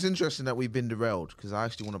 It's interesting that we've been derailed because I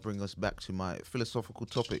actually want to bring us back to my philosophical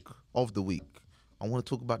topic of the week. I want to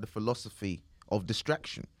talk about the philosophy of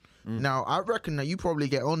distraction. Now, I reckon that you probably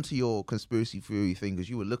get onto your conspiracy theory thing because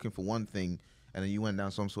you were looking for one thing and then you went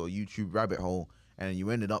down some sort of YouTube rabbit hole and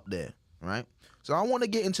you ended up there, right? So I want to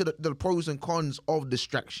get into the pros and cons of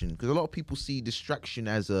distraction because a lot of people see distraction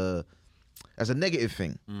as a negative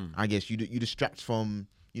thing. I guess you distract from,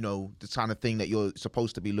 the kind of thing that you're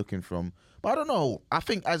supposed to be looking from. But I don't know. I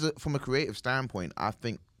think from a creative standpoint, I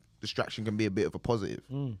think distraction can be a bit of a positive.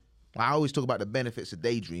 I always talk about the benefits of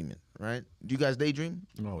daydreaming, right? Do you guys daydream?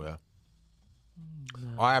 Oh, yeah.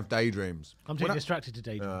 No. I have daydreams. I'm too distracted to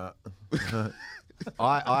daydream.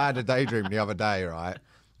 I had a daydream the other day, right?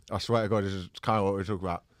 I swear to God, this is kind of what we're talking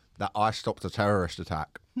about. That I stopped a terrorist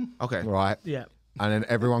attack. Okay. Right? Yeah. And then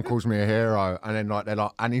everyone calls me a hero. And then they're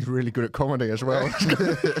like, and he's really good at comedy as well.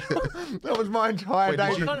 That was my entire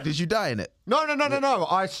day. Did you die in it? No.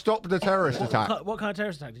 I stopped the terrorist attack. What kind of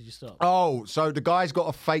terrorist attack did you stop? Oh, so the guy's got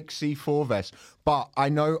a fake C4 vest. But I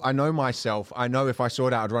know myself. I know if I saw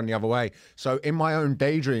that, I'd run the other way. So in my own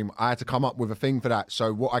daydream, I had to come up with a thing for that.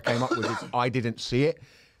 So what I came up with is I didn't see it.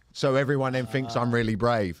 So everyone then thinks I'm really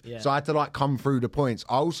brave. Yeah. So I had to come through the points.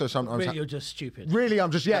 I also sometimes... Really, you're just stupid. Really,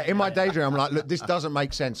 I'm just, in my daydream, I'm like, look, this doesn't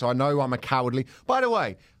make sense. So I know I'm a cowardly... By the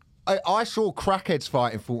way, I saw crackheads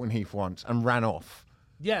fight in Fulton Heath once and ran off.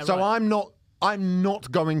 Yeah, so right. I'm not I'm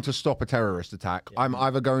not going to stop a terrorist attack. Yeah. I'm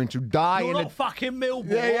either going to die You're in not fucking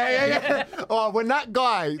Millwall. Yeah. Oh, when that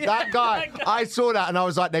guy, I saw that and I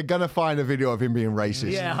was like, they're going to find a video of him being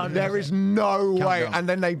racist. Yeah, 100%. There is no way. down. And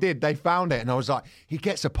then they did. They found it and I was like, he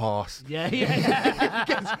gets a pass. Yeah.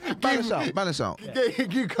 Balance out.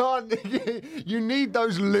 You can't. You need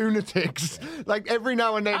those lunatics. Like every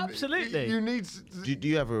now and then. Absolutely. You need. Do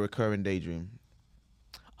you have a recurring daydream?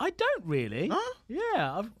 I don't really. Huh?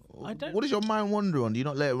 Yeah, I don't. What does your mind wander on? Do you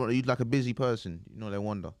not let it? Are you like a busy person? You not let it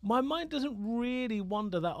wander? My mind doesn't really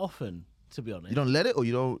wander that often, to be honest. You don't let it, or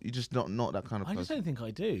you don't? You just not that kind of I person. just don't think I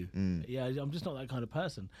do. Yeah, I'm just not that kind of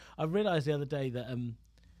person. I realised the other day that I'm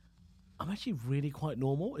actually really quite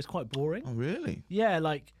normal. It's quite boring. Oh, really? Yeah,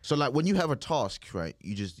 like So, like, when you have a task, right?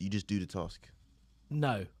 You just do the task.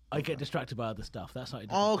 no, I get distracted by other stuff. That's like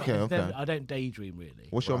Oh, okay. I don't daydream really.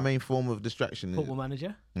 What's your main form of distraction? Football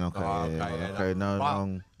manager? Okay. Oh, yeah, okay, yeah, okay. No, But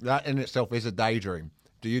wrong. that in itself is a daydream.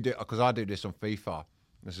 Do you do? Because I do this on FIFA.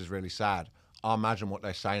 This is really sad. I imagine what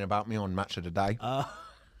they're saying about me on Match of the Day.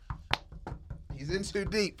 He's in too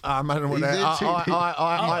deep. I imagine what He's they're. in too deep.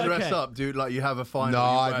 I okay. dress up, dude. Like you have a final. No, you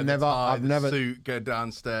I've wear the never- tie, I've the never- suit, go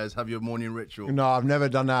downstairs, have your morning ritual. No, I've never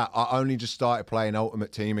done that. I only just started playing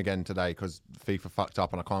Ultimate Team again today because FIFA fucked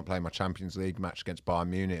up and I can't play my Champions League match against Bayern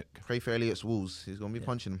Munich. Pray for Elliot's Wolves. He's gonna be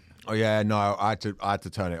punching him. Oh yeah, no, I had to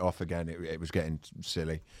turn it off again. It was getting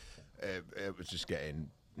silly. It was just getting.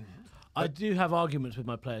 I do have arguments with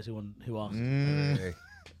my players who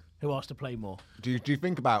ask to play more. Do you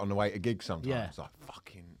think about it on the way to gigs sometimes? Yeah. It's like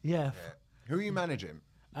fucking. Yeah. Who are you managing?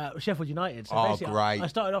 Sheffield United. So Oh, basically, great. I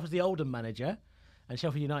started off as the Oldham manager, and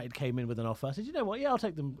Sheffield United came in with an offer. I said, you know what? Yeah, I'll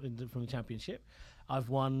take them from the Championship. I've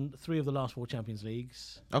won 3 of the last 4 Champions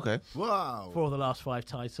Leagues, Okay. Wow. 4 of the last 5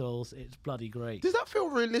 titles. It's bloody great. Does that feel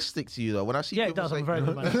realistic to you though? When I see Yeah, it people does. I'm say- a very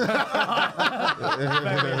good manager.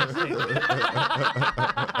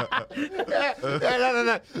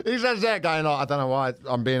 No. He says that going like, I don't know why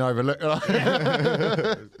I'm being overlooked.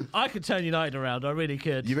 I could turn United around. I really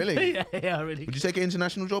could. You really? yeah, I really Would could. you take an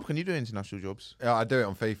international job? Can you do international jobs? Yeah, I do it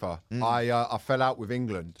on FIFA. I fell out with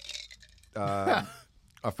England. I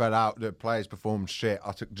fell out. The players performed shit.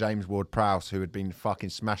 I took James Ward-Prowse, who had been fucking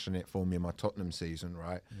smashing it for me in my Tottenham season,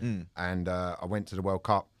 right? And I went to the World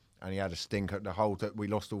Cup, and he had a stink at the whole. We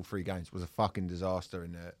lost all 3 games. It was a fucking disaster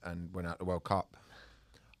and went out the World Cup.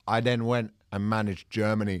 I then went and managed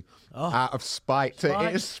Germany out of spite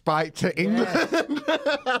to England.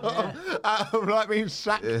 Out of like being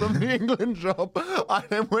sacked from the England job, I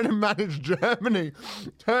then went and managed Germany,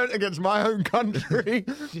 turned against my own country.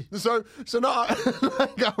 so not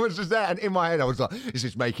like I was just there, and in my head I was like, "This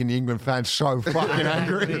is making the England fans so fucking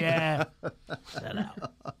angry." Yeah. Shut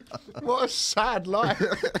out. What a sad life.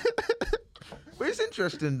 But it's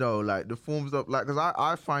interesting though, like the forms of like, because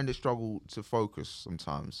I find it struggle to focus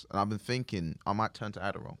sometimes, and I've been thinking I might turn to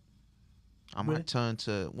Adderall. I might turn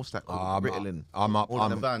to what's that called? Ritalin. I'm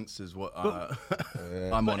Advance is what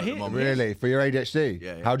I'm on at the moment. really for your ADHD.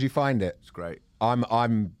 Yeah. How do you find it? It's great. I'm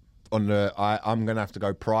on the. I'm gonna have to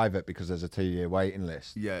go private because there's a 2-year waiting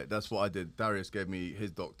list. Yeah, that's what I did. Darius gave me his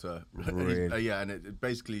doctor. Really? Yeah, and it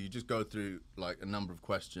basically you just go through like a number of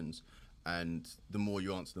questions, and the more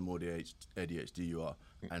you answer, the more ADHD you are.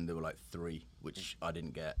 And there were like 3, which I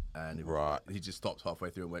didn't get, and he just stopped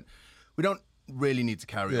halfway through and went, "We don't really need to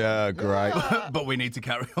carry on." Yeah, great. But we need to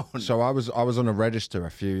carry on. So I was on a register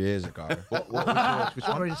a few years ago. What was yours? Which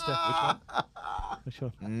one? Register. Which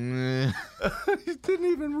one? He didn't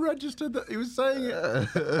even register that he was saying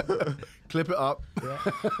it. Clip it up.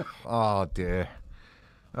 Oh dear.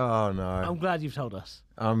 Oh no. I'm glad you've told us.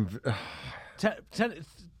 Tell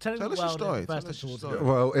Tell us your story. Tell us your story.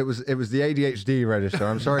 Well, it was the ADHD register.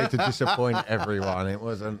 I'm sorry to disappoint everyone. I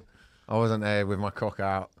wasn't there with my cock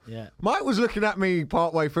out. Yeah. Mike was looking at me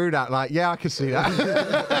partway through that, like, yeah, I could see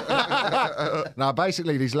that. No,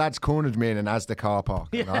 basically, these lads cornered me in an Asda car park.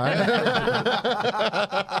 Right?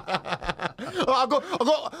 I got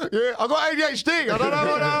ADHD. I don't know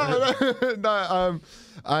what.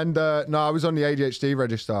 No, I was on the ADHD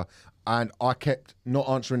register. And I kept not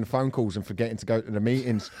answering the phone calls and forgetting to go to the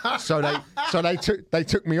meetings, so they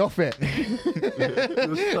took me off it. And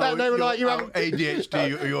they were like, "You have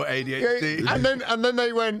ADHD, you're ADHD." And then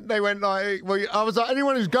they went like, "Well," I was like,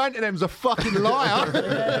 "Anyone who's going to them's a fucking liar."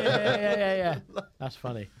 Yeah. That's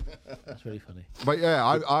funny. That's really funny. But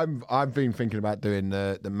yeah, I've been thinking about doing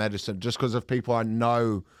the medicine just because of people I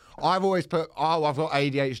know. I've always put, I've got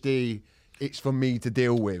ADHD. It's for me to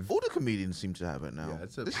deal with. All the comedians seem to have it now.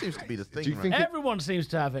 Yeah, this seems to be the thing. Do you right? think Everyone seems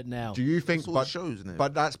to have it now. Do you think? But shows, isn't it?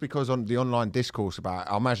 But that's because on the online discourse about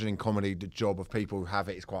it, I imagine in comedy the job of people who have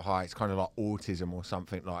it is quite high. It's kind of like autism or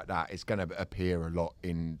something like that. It's going to appear a lot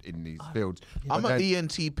in these fields. I'm an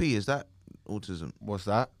ENTP. Is that autism? What's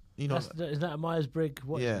that? You know, is that a Myers-Briggs?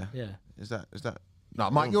 Yeah. Yeah. Is that? No,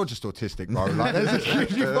 Mike, you're just autistic, bro. Like,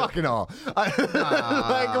 you fucking are.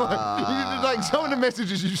 Like some of the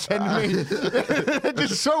messages you send me, they're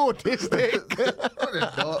just so autistic. What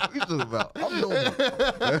are you talking about? I'm normal.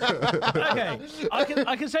 Okay,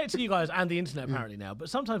 I can say it to you guys and the internet apparently now, but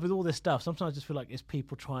sometimes with all this stuff, sometimes I just feel like it's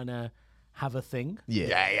people trying to have a thing.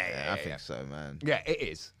 Yeah. I think so, man. Yeah, it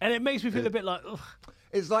is. And it makes me feel a bit like, ugh.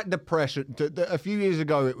 It's like depression. A few years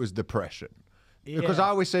ago, it was depression. Because I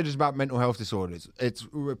always say this about mental health disorders. It's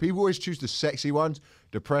people always choose the sexy ones: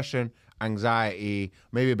 depression, anxiety,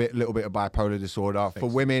 maybe little bit of bipolar disorder. For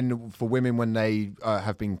women, when they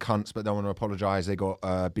have been cunts but don't want to apologise, they got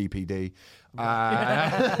BPD.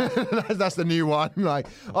 That's the new one. Like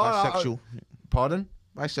Bisexual. Pardon?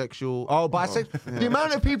 Bisexual. Oh, bisexual. The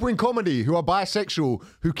amount of people in comedy who are bisexual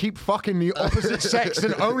who keep fucking the opposite sex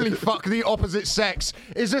and only fuck the opposite sex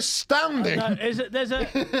is astounding. No, there's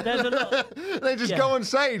a lot. They just go on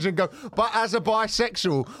stage and go, but as a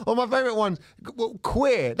bisexual, or my favourite one,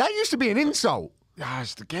 queer. That used to be an insult.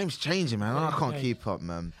 Gosh, the game's changing, man. I can't keep up,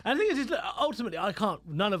 man. And the thing is, ultimately,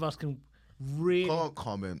 none of us can really. Can't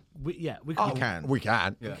comment. We can. We can. We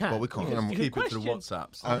can. Yeah. Can. Well, we can't. You can Keep it to the question-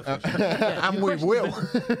 WhatsApps. And we will.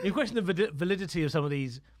 You question the validity of some of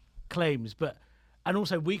these claims, and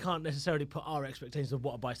also we can't necessarily put our expectations of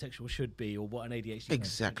what a bisexual should be or what an ADHD.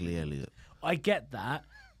 Exactly, Elliot. I get that,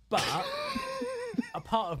 but a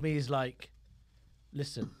part of me is like,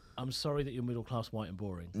 listen, I'm sorry that you're middle class, white, and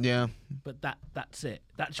boring, Yeah. but that's it.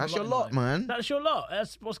 That's your lot, in life. man. That's your lot.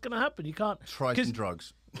 That's what's going to happen. You can't Try some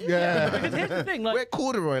drugs. Yeah. Because here's the thing, like. Wear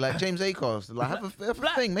corduroy like James Acast. Like, have a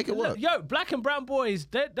thing, make it work. Yo, black and brown boys,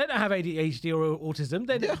 they don't have ADHD or autism.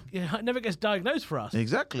 It never gets diagnosed for us.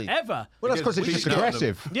 Exactly. Ever. Well, that's because it's just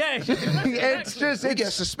aggressive. Yeah. It's just We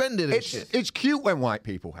get suspended and shit. it's cute when white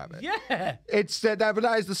people have it. Yeah. It's but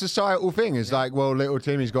that is the societal thing. It's like, well, little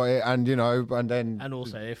Timmy's got it, and and then. And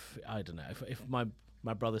also, if I don't know, if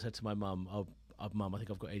my brother said to my mum, "Oh, Mum, I think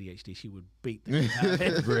I've got ADHD," she would beat the shit out of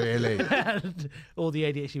it. Really? And all the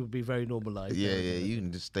ADHD would be very normalised. Yeah, you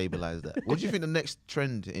can just stabilize that. What do you think the next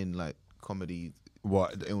trend in like comedy,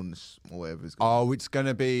 What? illness or whatever is going Oh, it's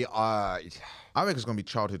gonna be. I think it's gonna be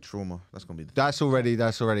childhood trauma. That's gonna be That's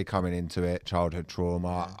already coming into it. Childhood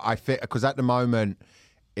trauma. I think because at the moment,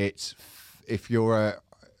 it's if you're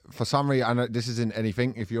for some reason, I know this isn't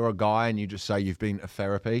anything. If you're a guy and you just say you've been to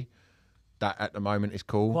therapy, that at the moment is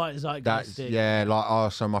cool. Quite zeitgeistic.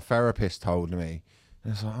 Like so my therapist told me.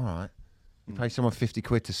 And it's like, all right, you pay someone 50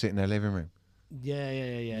 quid to sit in their living room. Yeah.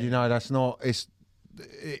 You know, that's not. It's. I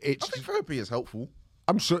think therapy is helpful.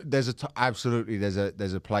 I'm sure there's absolutely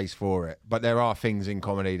there's a place for it, but there are things in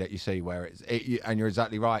comedy that you see where and you're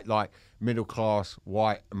exactly right, like middle class,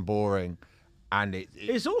 white, and boring. And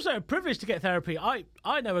it's also a privilege to get therapy. I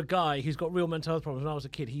know a guy who's got real mental health problems. When I was a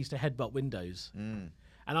kid, he used to headbutt windows, and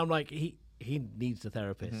I'm like, he needs a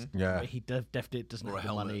therapist. Yeah, but he definitely doesn't have the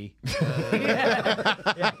helmet. money.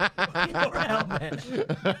 Yeah. Or a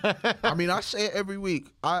helmet. I mean, I say it every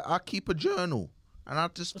week. I keep a journal. And I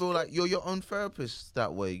just feel like you're your own therapist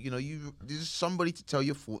that way. You know, there's somebody to tell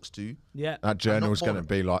your thoughts to. Yeah. that journal's going to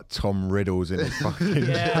be like Tom Riddle's in his fucking.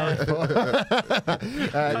 Yeah.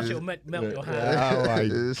 Touch it will melt your hand. Oh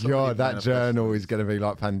my Somebody god, that manifest. journal is going to be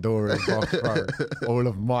like Pandora's box, bro. All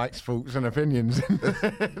of Mike's thoughts and opinions.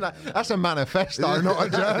 That's a manifesto, not a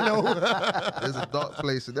journal. There's a dark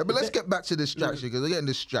place in there. But let's get back to distraction because we're getting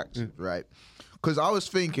distracted, right? Because I was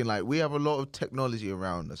thinking, like, we have a lot of technology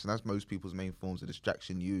around us, and that's most people's main forms of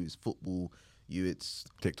distraction. You, it's football. You, it's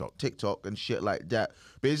TikTok and shit like that.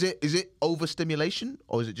 But is it overstimulation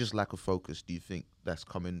or is it just lack of focus? Do you think that's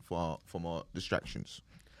coming from our distractions?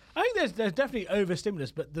 I think there's definitely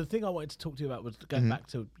overstimulus, but the thing I wanted to talk to you about was going back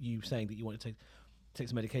to you saying that you wanted to take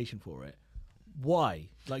some medication for it. Why?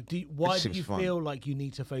 Like, why do you feel like you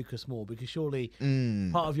need to focus more? Because surely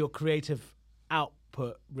part of your creative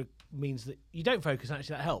output means that you don't focus, and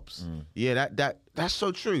actually that helps. Yeah, that's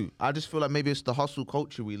so true. I just feel like maybe it's the hustle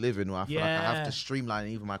culture we live in where I feel like I have to streamline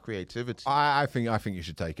even my creativity. I think you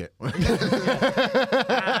should take it. And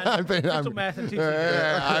crystal meth and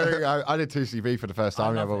TCB. I did 2CB for the first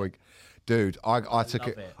time the other week. Dude, I took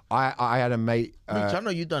it. it. I had a mate. Rich, I know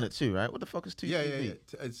you've done it too, right? What the fuck is 2CB?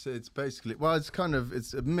 Yeah. It's basically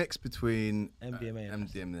it's a mix between MDMA and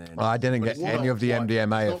MDMA. I didn't get any of the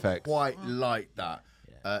MDMA Not effects. quite like that.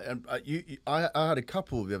 I had a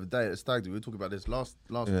couple the other day at a stag do. We were talking about this last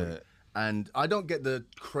week, and I don't get the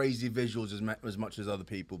crazy visuals as much as other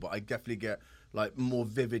people, but I definitely get like more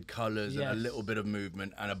vivid colours and a little bit of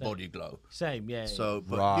movement and a body glow. Same, yeah. So,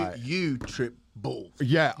 but Right. you trip balls.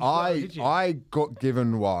 Yeah, did you? I got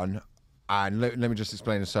given one, and let me just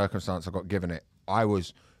explain the circumstance I got given it.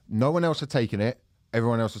 No one else had taken it.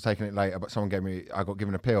 Everyone else was taking it later, but I got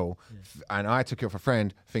given a pill, and I took it off a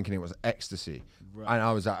friend thinking it was ecstasy. Right. And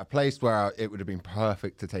I was at a place where it would have been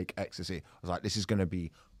perfect to take ecstasy. I was like, this is going to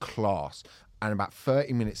be class. And about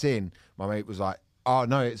 30 minutes in, my mate was like, oh,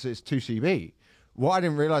 no, it's 2CB. What I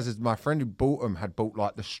didn't realize is my friend who bought them had bought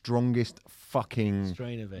like the strongest fucking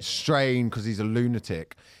strain because he's a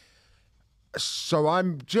lunatic. So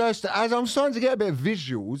I'm starting to get a bit of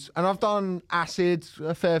visuals, and I've done acid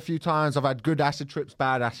a fair few times. I've had good acid trips,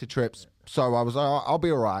 bad acid trips. So I was like, I'll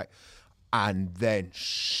be all right. And then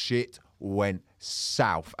shit went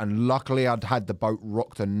south. And luckily I'd had the boat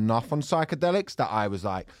rocked enough on psychedelics that I was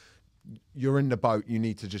like, you're in the boat, you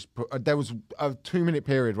need to just put... There was a 2-minute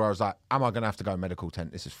period where I was like, am I going to have to go medical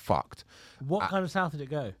tent? This is fucked. What kind of south did it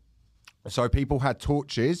go? So people had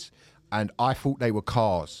torches, and I thought they were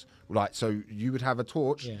cars. Like, so you would have a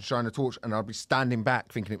torch, shine a torch, and I'd be standing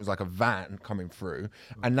back thinking it was like a van coming through.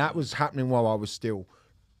 And that was happening while I was still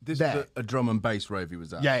This there. is a drum and bass rave he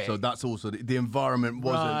was at. Yeah. So that's also... The environment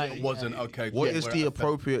wasn't okay. What is the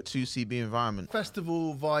appropriate 2CB environment?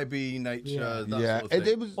 Festival, vibey, nature, that Yeah, sort of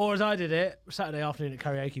thing. it was... Or as I did it, Saturday afternoon at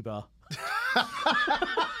karaoke bar.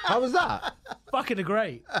 How was that? Fucking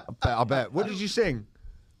great. I bet. What did you sing?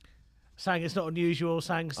 Sang It's Not Unusual,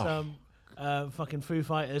 sang some fucking Foo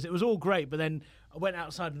Fighters. It was all great, but then I went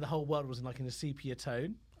outside and the whole world was in a sepia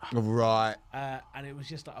tone. Right. And it was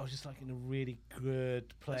just like, I was just like in a really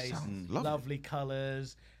good place. Lovely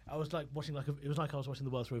colours. I was like watching it was like I was watching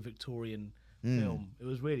the world through a Victorian film. It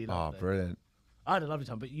was really lovely. Oh, brilliant. I had a lovely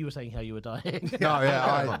time, but you were saying how you were dying. No,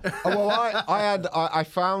 yeah. I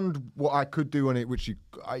found what I could do on it, which you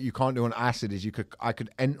can't do on acid, is I could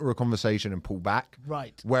enter a conversation and pull back.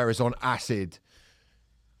 Right. Whereas on acid,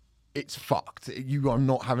 it's fucked. You are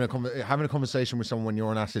not having a conversation with someone when you're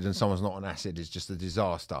on acid and someone's not on acid is just a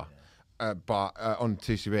disaster. But on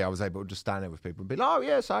 2CB, I was able to just stand there with people and be like, "Oh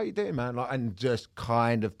yes, how you doing, man?" And just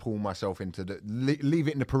kind of pull myself into leave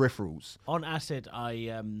it in the peripherals. On acid,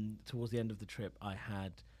 I towards the end of the trip, I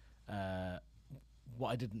had what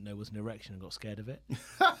I didn't know was an erection and got scared of it.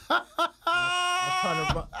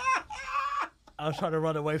 I was trying to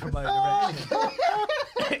run away from my own erection.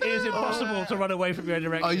 It is impossible to run away from your own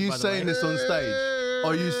erection. Are you saying this on stage?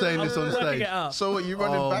 Are you saying this on stage? So what, you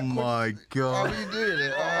running backwards? Oh my God. How are you doing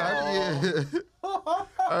it?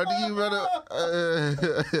 How do you run it?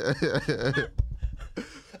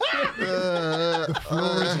 The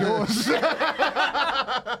floor is yours.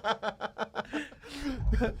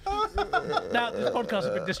 Now this podcast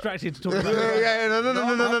has been distracted to talk about.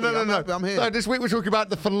 No. I'm here. So this week we're talking about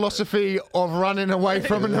the philosophy of running away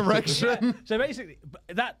from an erection. So basically,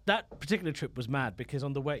 that particular trip was mad because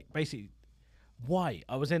on the way, basically, why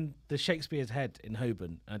I was in the Shakespeare's Head in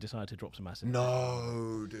Holborn and I decided to drop some acid.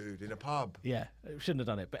 No, dude, in a pub. Yeah, shouldn't have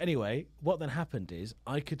done it. But anyway, what then happened is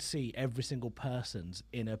I could see every single person's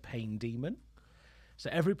inner pain demon. So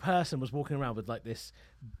every person was walking around with like this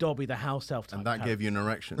Dobby the house elf type And that character. gave you an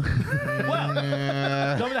erection. Well,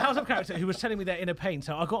 Dobby the house elf character who was telling me their inner pain.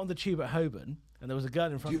 So I got on the tube at Holborn and there was a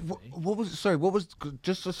girl in front of me. What was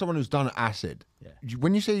just as someone who's done acid? Yeah.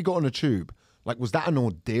 When you say you got on a tube, like was that an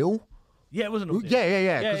ordeal? Yeah, it was an ordeal.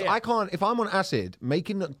 Yeah. Because I can't. If I'm on acid,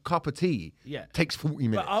 making a cup of tea takes 40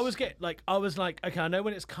 minutes. But I was like, okay, I know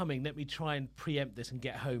when it's coming. Let me try and preempt this and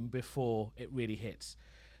get home before it really hits.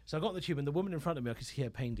 So I got on the tube and the woman in front of me, I could see her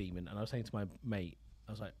pain demon. And I was saying to my mate,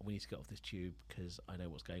 I was like, we need to get off this tube because I know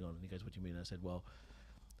what's going on. And he goes, what do you mean? And I said, well,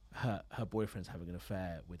 her boyfriend's having an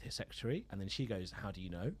affair with his secretary. And then she goes, how do you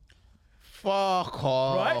know? Fuck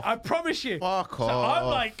off. Right? I promise you. Fuck so off. I'm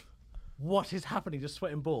like, what is happening? Just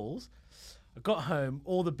sweating balls. I got home,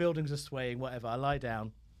 all the buildings are swaying, whatever. I lie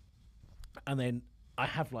down, and then I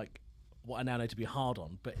have like what I now know to be hard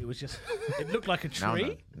on, but it was just, it looked like a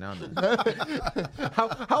tree. No.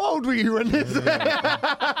 How old were you when this?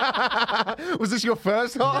 Was this your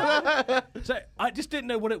first hard? So I just didn't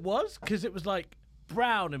know what it was because it was like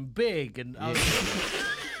brown and big, and I was,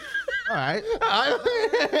 All right.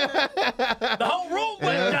 the whole room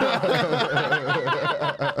went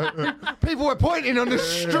down. People were pointing on the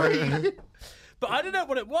street. But I didn't know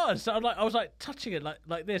what it was. So I was like touching it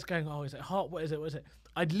like this, going, oh, is it hot? What is it? What is it?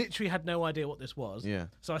 I literally had no idea what this was. Yeah.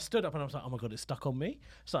 So I stood up and I was like, oh my God, it's stuck on me.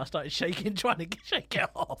 So I started shaking, trying to shake it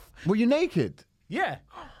off. Were you naked? Yeah.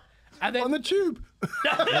 And then on the tube.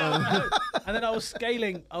 and then I was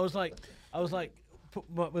scaling. I was like,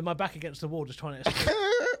 with my back against the wall, just trying to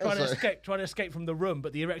escape from the room,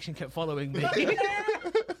 but the erection kept following me. I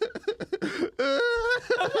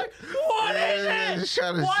was like, what is it?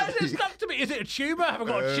 Why is it stuck to me? Is it a tumour? Have I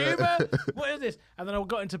got a tumour? What is this? And then I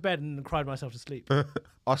got into bed and cried myself to sleep.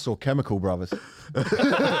 I saw Chemical Brothers.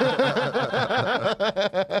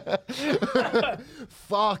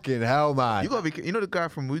 Fucking hell, man. You gotta be. You know the guy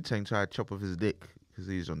from Wu-Tang tried to chop off his dick because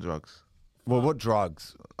he was on drugs. Well, what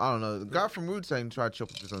drugs? I don't know. The guy from Wu-Tang tried to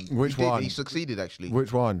chop off his own. Which one? He succeeded actually.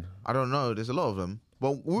 Which one? I don't know. There's a lot of them.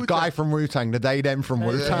 Well, Guy from Wu-Tang, the they them from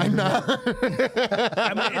Wu-Tang now. I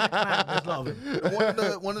mean, it's a clan. There's a lot of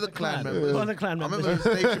them. One of the clan members. One of the clan I members.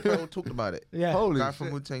 remember Dave Chappelle talked about it. Yeah. Holy Guy shit. from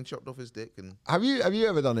Wu-Tang chopped off his dick and. Have you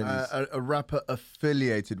ever done any? A rapper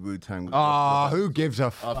affiliated Wu-Tang. Who gives a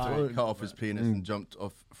fuck? After he cut off his penis and jumped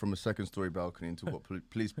off from a second-story balcony into what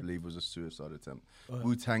police believe was a suicide attempt.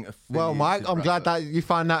 Wu-Tang affiliated. Well, Mike, I'm glad that you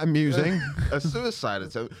find that amusing. A suicide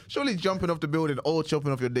attempt. Surely jumping off the building or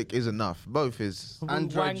chopping off your dick is enough. Both is.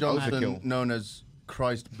 Andre Wank Johnson, man. known as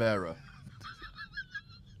Christ Bearer.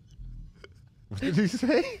 What did he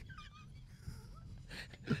say?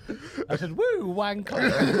 I said, woo, wank.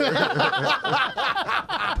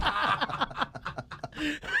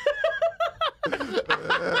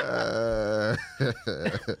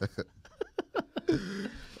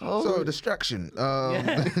 So distraction.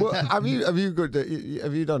 Well, have you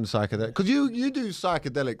done psychedelics? Because you do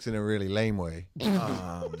psychedelics in a really lame way.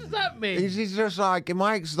 What does that mean? He's just like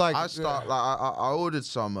Mike's like. I ordered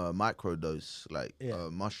some microdose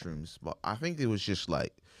mushrooms, but I think it was just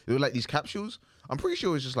like it was like these capsules. I'm pretty sure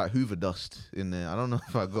it was just like Hoover dust in there. I don't know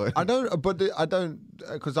if I got it. I don't,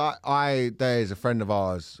 because there's a friend of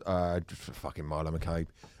ours, fucking Milo McCabe,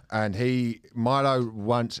 and Milo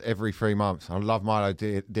once every 3 months. I love Milo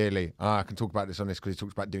dearly. I can talk about this on this because he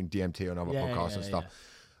talks about doing DMT on other podcasts and stuff.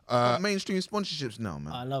 Mainstream sponsorships now,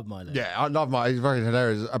 man. I love Milo. Yeah, I love Milo. He's very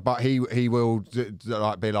hilarious. But he will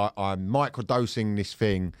be like, I'm microdosing this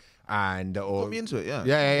thing, and Put me into it, yeah.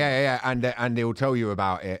 Yeah, and he'll tell you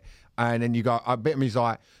about it. And then you go, I bet him, he's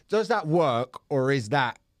like, does that work or is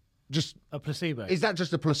that just A placebo. Is that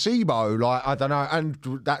just a placebo? Like, I don't know. And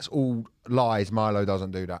that's all lies. Milo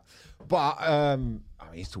doesn't do that. But I mean,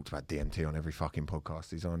 he's talked about DMT on every fucking podcast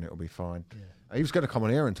he's on. It'll be fine. Yeah. He was going to come on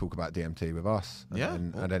here and talk about DMT with us.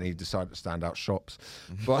 And then he decided to stand out shops.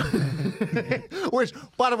 But which,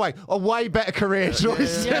 by the way, a way better career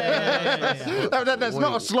choice. That's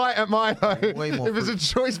not a slight at Milo. If it's a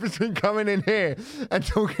choice between coming in here and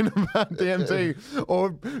talking about DMT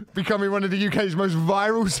or becoming one of the UK's most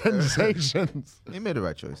viral sensations. He made the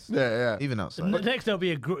right choice. Yeah. Even outside. Next, there'll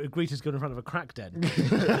be a greeter's gun in front of a crack den.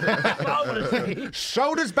 That's what I want to see.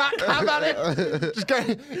 Shoulders back, how about it? Just go.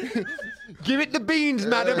 Give it the beans,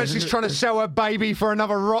 madam, as she's trying to sell her baby for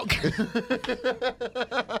another rock.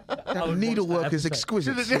 That needlework is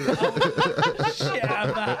exquisite. Shit out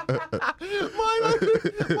of that. Milo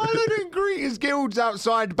doing greeters guilds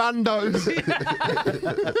outside bandos.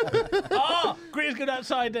 Greeter's gun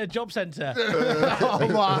outside the job centre. Oh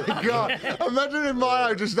my god! Imagine if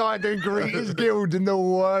Milo just started doing greeters guild in the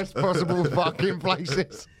worst possible fucking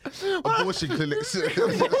places. Abortion clinics. It's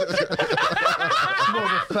more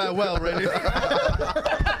of a farewell, really.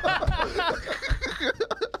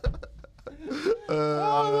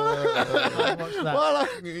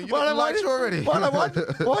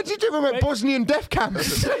 Why'd you do him at Bosnian death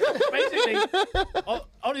camps? Basically,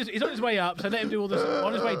 he's on his way up, so let him do all this.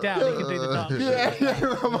 On his way down, he can do the dark shit.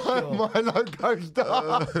 Milo goes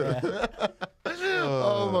dark.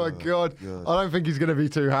 Oh my god. I don't think he's going to be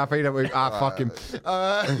too happy that we fuck him.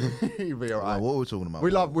 He'll be all right. What were we talking about?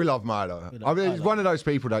 We love Milo. I mean, he's one of those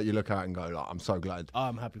people that you look at and go, like, I'm so glad.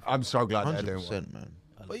 I'm happy. I'm so glad they're doing well. 100%, man.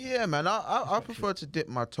 But yeah, man, I prefer to dip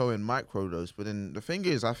my toe in microdose. But then the thing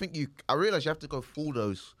is, I realize you have to go full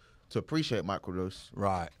dose to appreciate microdose.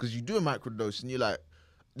 Right. Because you do a microdose and you're like,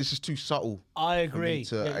 this is too subtle. I agree.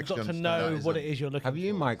 to You've actually got to understand know that, what it is you're looking for. Have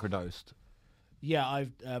you microdosed? Yeah,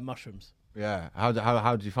 I've mushrooms. Yeah. How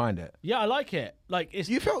did you find it? Yeah, I like it. Like it's.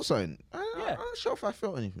 You felt something? Yeah. I'm not sure if I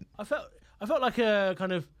felt anything. I felt like a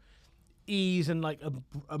kind of ease and like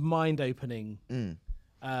a mind opening.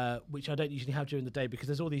 Which I don't usually have during the day because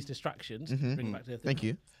there's all these distractions. Bring it back to the thing. Thank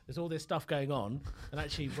you. There's all this stuff going on, and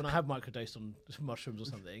actually, when I have microdosed on mushrooms or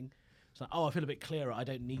something, it's like, I feel a bit clearer. I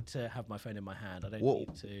don't need to have my phone in my hand. I don't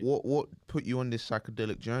need to. What put you on this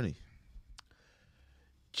psychedelic journey?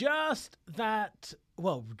 Just that.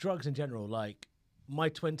 Well, drugs in general. Like my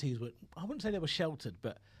 20s were. I wouldn't say they were sheltered,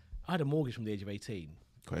 but I had a mortgage from the age of 18.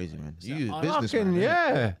 Crazy, man. So You use I- business, Fucking, man.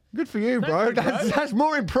 yeah. Good for you, bro. you, bro. That's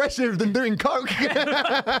more impressive than doing coke.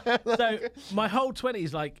 So my whole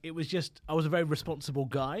 20s, like, it was just, I was a very responsible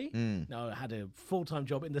guy. No, I had a full-time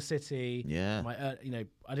job in the city. Yeah. My,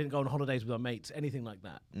 I didn't go on holidays with my mates, anything like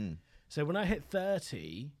that. So when I hit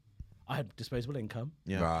 30, I had disposable income.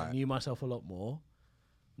 Yeah. Right. I knew myself a lot more.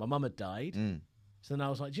 My mum had died. So then I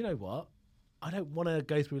was like, do you know what? I don't want to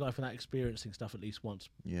go through life without experiencing stuff at least once.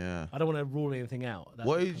 Yeah. I don't want to rule anything out. That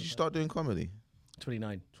What kind age of did you thing. start doing comedy?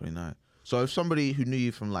 29. 29. So if somebody who knew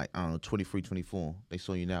you from like, I don't know, 23, 24, they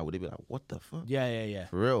saw you now, would they be like, what the fuck? Yeah.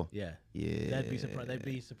 For real? Yeah. Yeah. They'd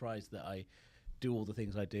be surprised that I do all the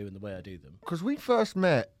things I do and the way I do them. Because we first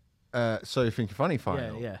met, So You Think You're Funny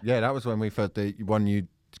final. Yeah. Yeah, that was when we first, the one you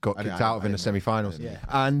got kicked out of in the semi-finals. Yeah.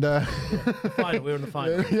 And The final, we were in the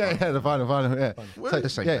final. yeah, the final, yeah. We're in the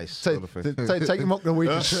same place. Take Sort of thing. the mock the week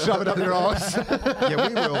and shove it up your ass. Yeah,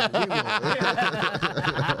 we will.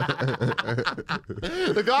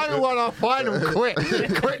 The guy who won our final quit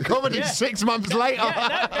comedy Yeah. 6 months later.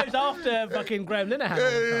 Yeah, that goes after fucking Graham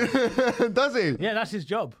Linehan. Does he? Yeah, that's his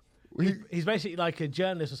job. He's basically like a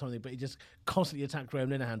journalist or something, but he just constantly attacked Graham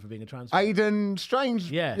Linehan for being a trans. Aidan Strange.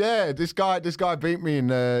 Yeah. Yeah. This guy beat me in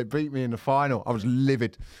the final. I was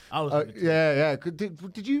livid. I was livid too. Yeah.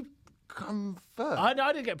 Did you come first? I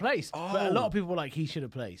didn't get placed, but a lot of people were like, he should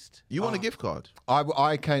have placed. You want a gift card?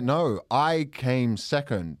 I came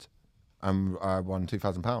second, and I won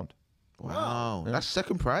 £2,000. Wow. That's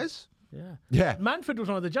second prize? Yeah. Yeah. Manfred was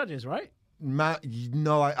one of the judges, right? No,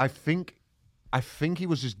 I think he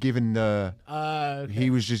was just given the. Okay. He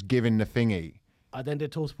was just given the thingy. I then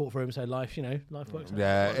did tour support for him, so life works out.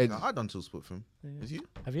 Yeah. I done tool sport for him. Is you?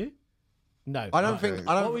 Have you? No. I don't think.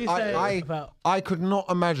 I don't. What were you saying about? I could not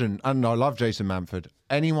imagine, and I love Jason Manford,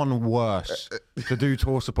 anyone worse to do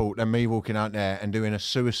tour support than me walking out there and doing a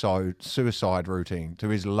suicide routine to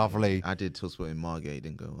his lovely. I did tool sport in Margate. It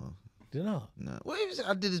didn't go well. Did you not? No. Well,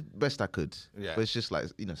 I did as best I could. Yeah. But it's just like,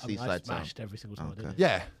 I seaside town. smashed every single time I did Okay. it.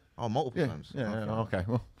 Yeah. Oh, multiple Yeah. times. Yeah. Okay.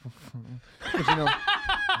 Well,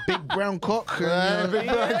 Big brown cock. big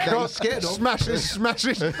brown cock. Scared of. Smashes.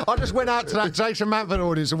 I just went out to that Jason Manford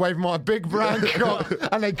audience and waved my big brown cock,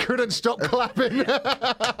 and they couldn't stop clapping.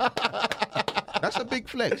 That's a big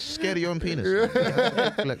flex. Scared of your own penis.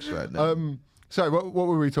 Big flex right now. So what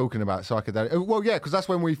were we talking about? Psychedelic. Well, yeah, because that's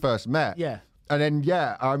when we first met. Yeah. And then,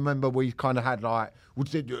 yeah, I remember we kind of had like, we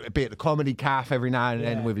did a bit of the comedy calf every now and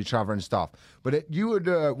then Yeah. with each other and stuff. But you would,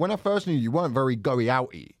 when I first knew you, you weren't very goey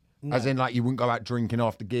outy. As in, like, you wouldn't go out drinking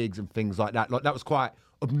after gigs and things like that. Like, that was quite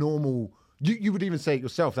abnormal. You would even say it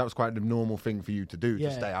yourself, that was quite an abnormal thing for you to do, Yeah.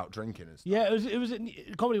 to stay out drinking and stuff. Yeah,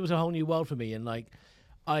 comedy was a whole new world for me, and like,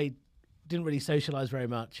 I didn't really socialize very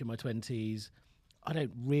much in my 20s. I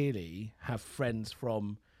don't really have friends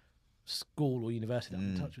from school or university that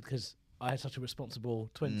I'm in touch with because I had such a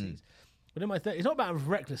responsible 20s. But in my 30s, it's not about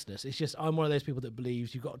recklessness. It's just I'm one of those people that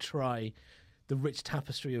believes you've got to try the rich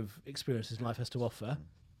tapestry of experiences life has to offer.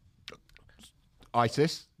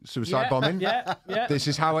 ISIS, suicide bombing. Yeah. This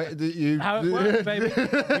is how it works, baby.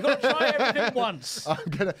 You've got to try everything once.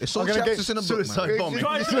 It's all chapters in a book, Suicide man. bombing.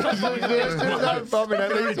 Try suicide bombing. Suicide bombing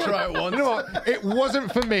at least. Try it once. You know what? It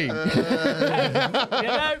wasn't for me. You know,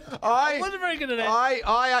 I wasn't very good at it.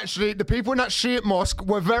 I actually, the people in that Shiite mosque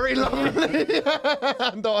were very lovely.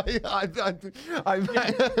 And I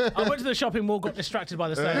went to the shopping mall, got distracted by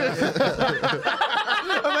the sales.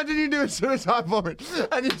 imagine you doing suicide bombing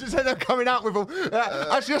and you just end up coming out with all.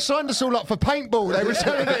 Actually, I signed us all up for paintball. They were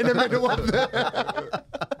selling it in the middle of the.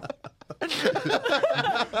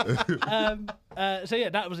 So yeah,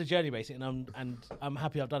 that was a journey basically, and I'm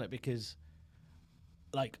happy I've done it because,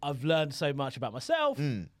 like, I've learned so much about myself,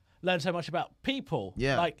 learned so much about people.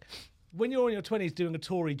 Yeah. Like, when you're in your 20s doing a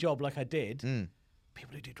Tory job like I did,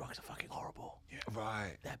 people who do drugs are fucking horrible.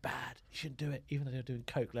 Right. They're bad. You shouldn't do it, even though they're doing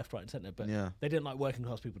coke left, right, and centre. But Yeah. they didn't like working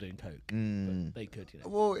class people doing coke. But they could, you know.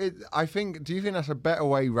 Well, I think. Do you think that's a better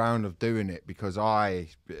way round of doing it? Because I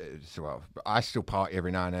still party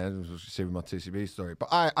every now and then. As you see with my TCB story, but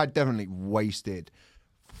I definitely wasted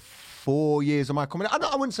 4 years of my comedy.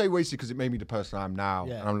 I wouldn't say wasted because it made me the person I am now,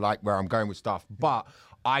 Yeah. and I'm like where I'm going with stuff. But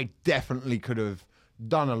I definitely could have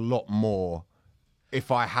done a lot more if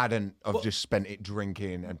I hadn't have just spent it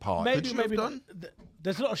drinking and partying. Could you have done?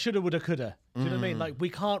 There's a lot of shoulda, woulda, coulda. Do you know what I mean? Like, we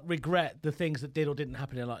can't regret the things that did or didn't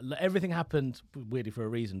happen in life. Like, everything happened weirdly for a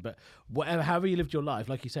reason, but however you lived your life,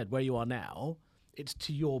 like you said, where you are now, it's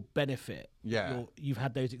to your benefit. Yeah. You've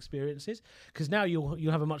had those experiences because now you'll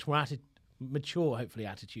have a much more mature, hopefully,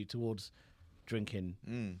 attitude towards drinking?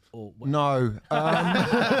 Or No.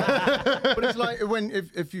 But it's like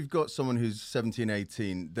if you've got someone who's 17,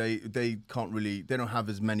 18, they don't have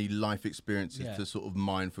as many life experiences to sort of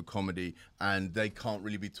mine for comedy, and they can't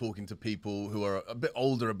really be talking to people who are a bit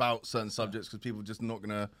older about certain subjects because people are just not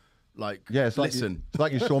gonna it's listen. It's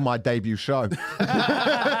like you saw my debut show.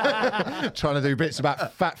 Trying to do bits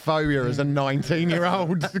about fat phobia as a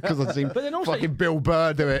 19-year-old because I've seen fucking Bill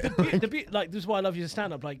Burr do it. This is why I love you to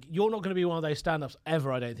stand up. Like, you're not going to be one of those stand-ups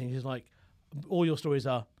ever, I don't think. It's like, all your stories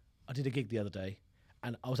are, I did a gig the other day,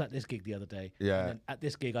 and I was at this gig the other day. Yeah. And then at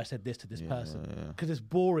this gig, I said this to this person. Because it's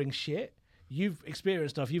boring shit. You've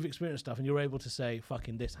experienced stuff, and you're able to say,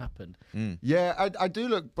 fucking this happened. Yeah, I do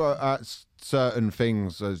look at certain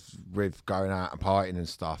things as with going out and partying and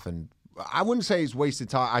stuff, and I wouldn't say it's wasted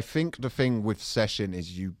time. I think the thing with session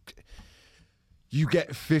is you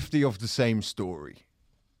get 50 of the same story,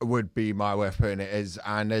 would be my way of putting it.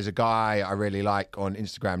 And there's a guy I really like on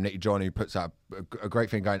Instagram, Nicky John, who puts out a great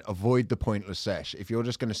thing going, avoid the pointless sesh. If you're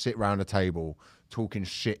just going to sit around a table talking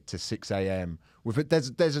shit to 6 a.m, with it,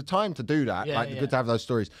 there's a time to do that. Good to have those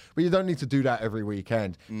stories, but you don't need to do that every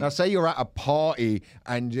weekend. Now, say you're at a party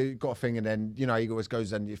and you got a thing, and then he always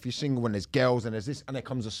goes, and if you're single and there's girls and there's this, and there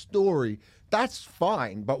comes a story, that's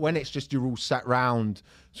fine. But when it's just you're all sat round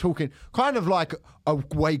talking, kind of like a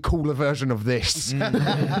way cooler version of this,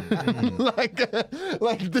 like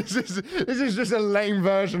this is just a lame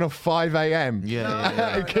version of 5 a.m.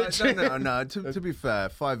 No. To be fair,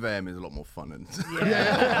 5 a.m. is a lot more fun.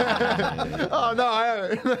 Oh no!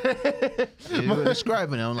 You were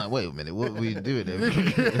describing it. I'm like, wait a minute, what were you doing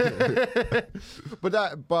there?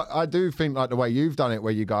 But I do think like the way you've done it,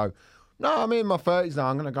 where you go, no, I'm in my 30s now.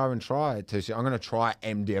 I'm going to go and try it. I'm going to try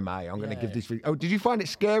MDMA. I'm going to give this. Oh, did you find it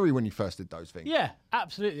scary when you first did those things? Yeah,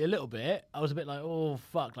 absolutely, a little bit. I was a bit like, oh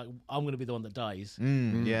fuck, like I'm going to be the one that dies.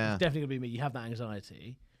 Yeah, it's definitely going to be me. You have that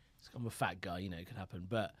anxiety. I'm a fat guy, it could happen,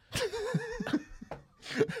 but.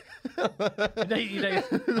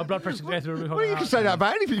 My blood pressure goes through the roof. Well, you can say that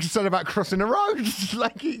about anything. You can say that about crossing the road.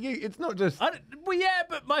 It's not just.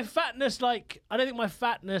 But my fatness, I don't think my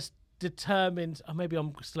fatness determines. Maybe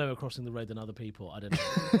I'm slower crossing the road than other people. I don't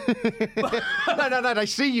know. No. They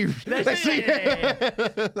see you. They see you.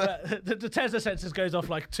 But the Tesla sensors goes off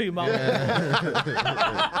like 2 miles.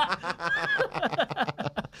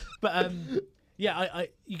 But yeah,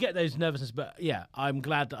 you get those nervousness, but yeah, I'm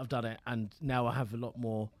glad that I've done it, and now I have a lot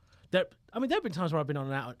more. There have been times where I've been on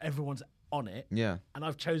and out, and everyone's on it, and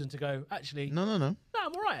I've chosen to go, actually, no, I'm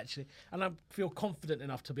all right, actually, and I feel confident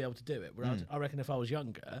enough to be able to do it. Whereas I reckon if I was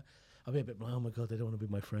younger, I'd be a bit like, oh my God, they don't want to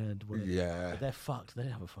be my friend. Yeah. But they're fucked. They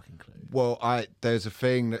don't have a fucking clue. Well, there's a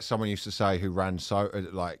thing that someone used to say who ran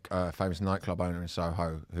a famous nightclub owner in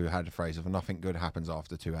Soho, who had a phrase of nothing good happens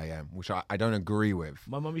after 2 a.m, which I don't agree with.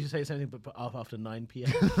 My mum used to say something, but after 9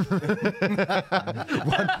 p.m.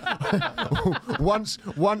 once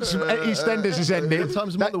EastEnders is ended. What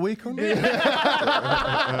time's the week on?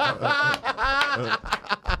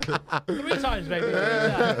 3 times, maybe.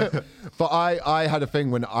 But I had a thing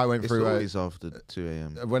when I went through. It's always after 2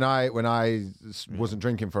 a.m. When I wasn't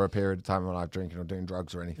drinking for a period of time, when I was drinking or doing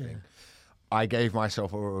drugs or anything, I gave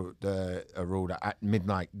myself a rule that at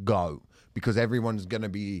midnight go, because everyone's gonna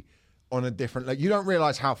be on a different. You don't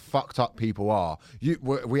realize how fucked up people are.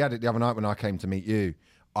 We had it the other night when I came to meet you.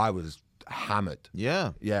 I was hammered.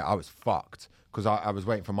 Yeah, I was fucked because I was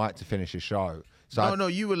waiting for Mike to finish his show. So no,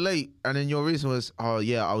 you were late, and then your reason was, I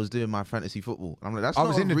was doing my fantasy football. I'm like, I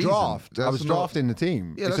was in the draft. I was drafting the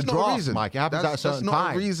team. Yeah, it's that's a draft, reason. Mike. It happens at a certain time. That's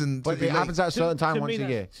not a reason to but be it happens at a certain time once a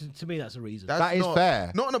year. To me, that's a reason. That is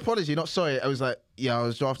fair. Not an apology. Not sorry. I was like, I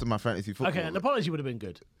was drafting my fantasy football. Okay, an apology would have been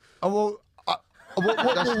good. Oh well.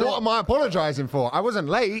 What am I apologising for? I wasn't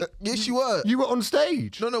late. Yes, you were. You were on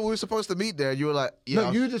stage. No, we were supposed to meet there. You were like,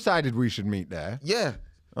 no, you decided we should meet there. Yeah.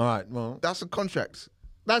 All right. Well, that's a contract.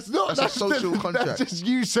 That's a social contract. That's just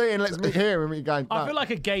you saying, "Let's meet here," and me going. No. I feel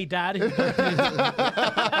like a gay dad.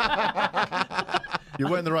 You're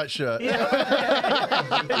wearing the right shirt. Yeah,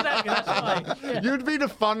 exactly. That's fine. Yeah. You'd be the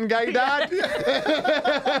fun gay dad.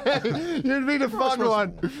 You'd be the fun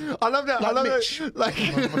one. I love that. I love it.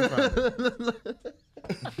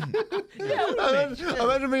 I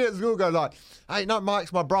imagine me at school going like, "Hey, no,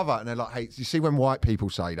 Mike's my brother," and they're like, "Hey, you see when white people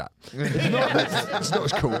say that? It's not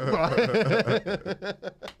as cool."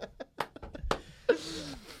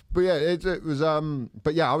 But yeah, it was.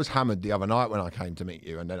 But yeah, I was hammered the other night when I came to meet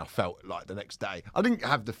you, and then I felt like the next day. I didn't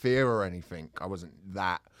have the fear or anything. I wasn't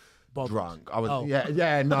that drunk. I was. Oh.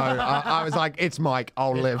 Yeah. No, I was like, it's Mike.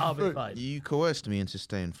 I'll live. I'll be fine. You coerced me into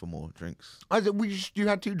staying for more drinks. You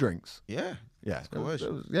had 2 drinks. Yeah. Yeah,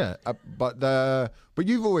 coercion. Yeah, but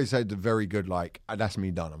you've always said the very good, like, that's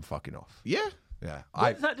me done. I'm fucking off. Yeah. Yeah,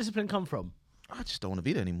 Where does that discipline come from? I just don't want to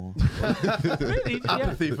be there anymore. Really?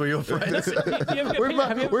 Apathy for your friends.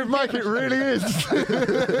 With Mike, it really is.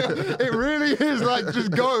 It really is. Like,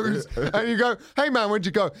 just goes, and you go, "Hey man, where'd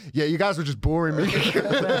you go?" Yeah, you guys were just boring me.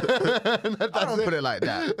 I don't put it like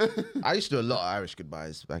that. I used to do a lot of Irish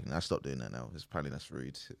goodbyes back then. I stopped doing that now. It's probably that's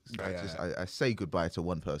rude. I say goodbye to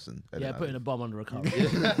one person. Yeah, putting a bomb under a car.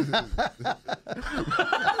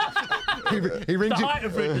 He rings The you. height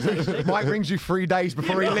of rudeness, actually. Mike rings you 3 days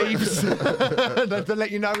before he leaves to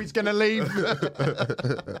let you know he's going to leave.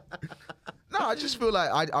 No, I just feel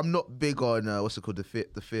like I'm not big on what's it called, the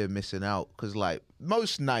fear of missing out, because like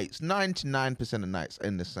most nights, 99% of nights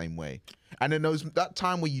end the same way. And then that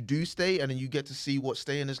time where you do stay and then you get to see what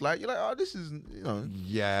staying is like, you're like, oh, this is,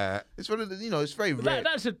 Yeah. it's one of the, it's very rare.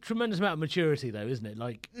 That's a tremendous amount of maturity, though, isn't it?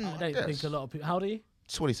 Like, I don't think a lot of people. How old are you?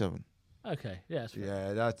 27. Okay, yeah, that's fair.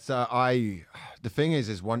 Yeah, that's the thing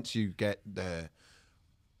is once you get there,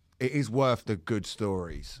 it is worth the good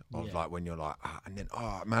stories of like when you're like, and then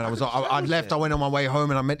man, I left, I went on my way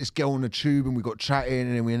home and I met this girl on the tube and we got chatting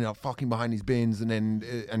and then we ended up fucking behind these bins and then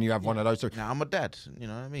and you have one of those stories. Now I'm a dad, you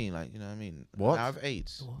know what I mean? Like, you know what I mean? What? Now I have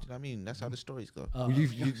AIDS. Do you know what I mean? That's how the stories go. You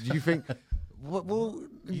think well,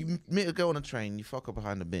 You meet a girl on a train, you fuck her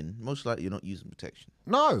behind the bin. Most likely you're not using protection.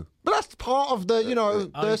 no, but that's part of the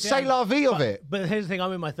the c'est la vie of it. But here's the thing: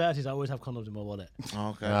 I'm in my 30s. I always have condoms in my wallet.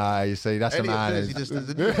 Okay. You see, that's a man.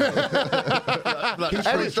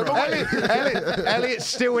 Elliot's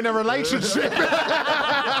still in a relationship.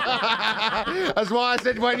 That's why I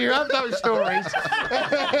said when you have those stories.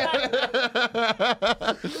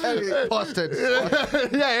 Past tense.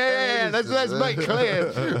 Yeah. Let's make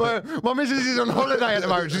clear. My missus is on holiday at the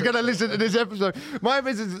moment. She's going to listen to this episode. My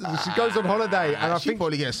missus, she goes on holiday, and I She think.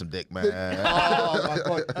 probably getting some dick, man. Oh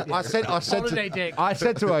my god! I said Holiday dick. I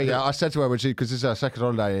said to her when because this is her second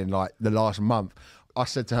holiday in like the last month. I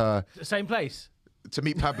said to her, Same place. To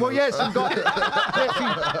meet Pablo. well, yes,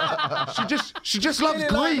 she just loves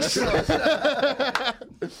Greece.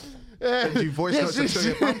 Did you voice notes to show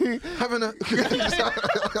your mum? Having a...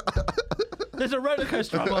 There's a roller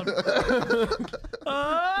coaster I'm on.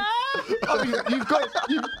 I mean,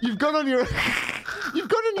 you've gone on your own.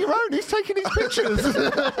 Who's taking these pictures?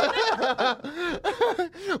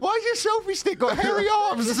 Why's your selfie stick got hairy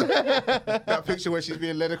arms? That picture where she's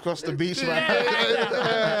being led across the beach, right?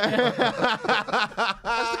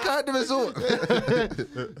 That's the kind of resort.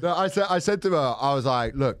 No, I said to her, I was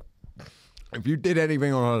like, look, if you did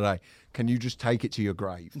anything on holiday, can you just take it to your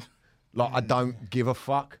grave? Like, I don't give a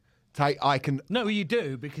fuck. I can. No, you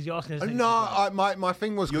do because you're asking us. No, my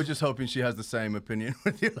thing was. You're just hoping she has the same opinion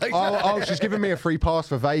with you. Like She's giving me a free pass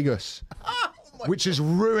for Vegas, which has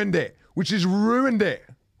ruined it. It's ruined it.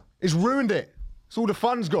 So all the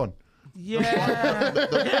fun's gone.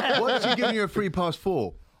 Yeah. What is she giving you a free pass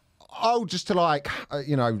for? Oh, just to like I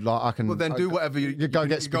can. Well, then do whatever you go and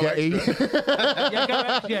get spaghetti. Go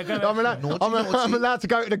I'm allowed to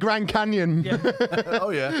go to the Grand Canyon. Yeah.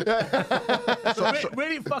 Oh yeah.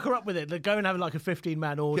 Really fuck her up with it. Like, go and have like a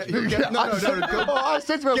 15-man orgy. I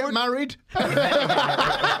said to her, Get married.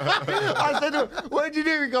 I said to her, what did you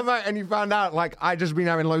do? We got back and you found out like I just been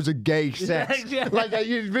having loads of gay sex. Yeah. Like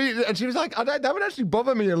and she was like, that would actually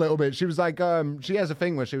bother me a little bit. She was like, she has a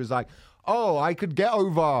thing where she was like, oh, I could get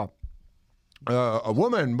over a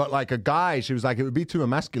woman, but like a guy, she was like, it would be too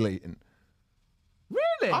emasculating.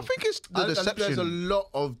 Really? I think it's the deception. There's a lot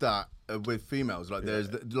of that with females. Like there's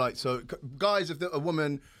guys, if a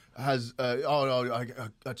woman has, I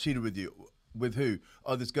cheated with you. With who?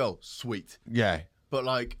 Oh, this girl. Sweet. Yeah. But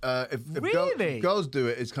like, if girls do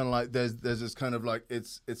it, it's kind of like there's this kind of like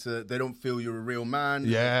they don't feel you're a real man.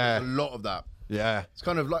 Yeah. There's a lot of that. Yeah. It's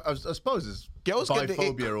kind of like I suppose it's Girls get the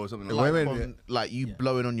biphobia or something like like that. that. Like you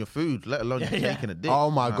blowing on your food, let alone you taking a dick.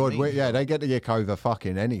 Oh my You know god! what I mean? They get the ick over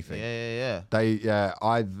fucking anything. Yeah.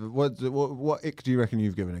 What ick do you reckon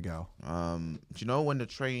you've given a girl? Do you know when the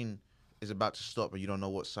train is about to stop and you don't know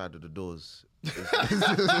what side of the doors? I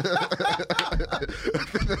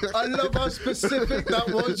love how specific that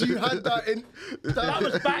was. You had that in. That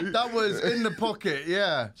was back. That was in the pocket.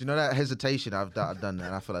 Yeah. Do you know that hesitation? I've done that. And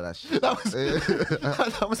I feel like that's shit.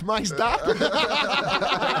 That was my stuff.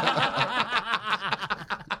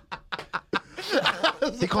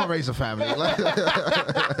 He can't raise a family. That's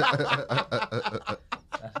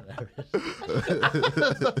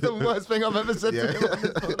the worst thing I've ever said to him.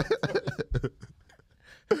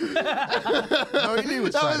 No, he knew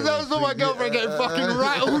That was for my girlfriend getting fucking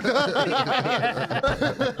rattled.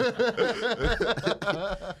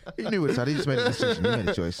 He knew which side. He just made a decision. He made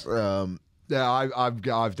a choice. Yeah,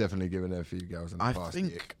 I've definitely given her a few girls in the I past.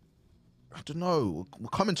 think, I don't know. We're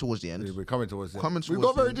coming towards the end. We're coming towards it. Coming We towards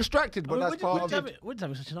got very the- distracted, but that's part of it. We're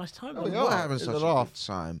having such a nice time. Oh, yeah. We're having It's such a a laugh. good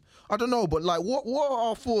time. I don't know, but like, what are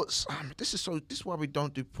our thoughts? This is why we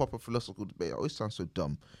don't do proper philosophical debate. I always sound so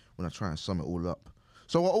dumb when I try and sum it all up.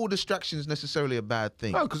 So are all distractions necessarily a bad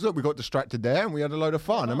thing? No, because look, we got distracted there and we had a load of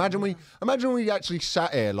fun. Imagine we actually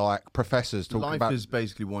sat here like professors talking Life about. is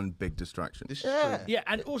basically one big distraction. This is true. Yeah,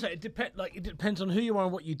 and also it depends on who you are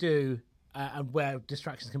and what you do. And where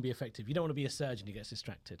distractions can be effective. You don't want to be a surgeon who gets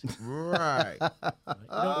distracted. Right.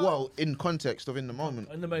 Well, in context of in the moment.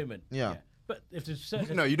 In the moment. Yeah. But if the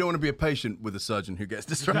surgeon... No, you don't want to be a patient with a surgeon who gets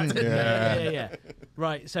distracted. Yeah.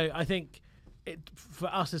 Right, so I think for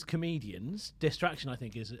us as comedians, distraction, I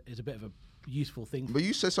think, is a bit of a useful thing. But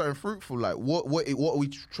you said something fruitful, like what are we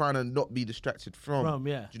trying to not be distracted from?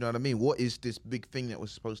 Yeah. Do you know what I mean? What is this big thing that we're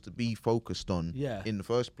supposed to be focused on Yeah. in the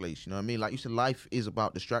first place? You know what I mean? Like you said, life is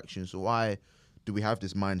about distraction. So why do we have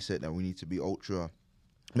this mindset that we need to be ultra?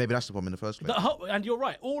 Maybe that's the problem in the first place. And you're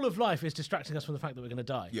right, all of life is distracting us from the fact that we're going to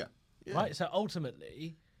die. Yeah. Right? So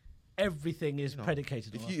ultimately, everything is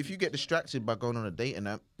predicated on If you get distracted by going on a dating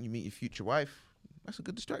app, you meet your future wife. That's a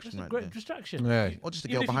good distraction, That's a right great there. distraction. Yeah. Or just a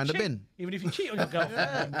Even girl if you behind the cheat- bin. Even if you cheat on your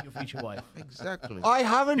girlfriend, your future wife. Exactly. I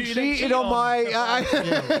haven't Who you don't cheated cheat on on. my.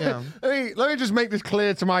 yeah. Let me just make this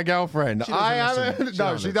clear to my girlfriend. She doesn't I listen. haven't. She No,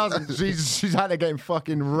 don't she doesn't. She's out there getting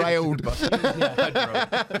fucking railed.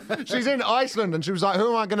 She's in Iceland and she was like, "Who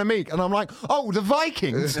am I going to meet?" And I'm like, "Oh, the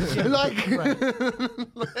Vikings." Like,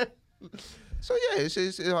 So yeah,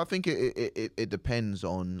 I think it depends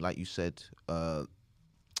on, like you said,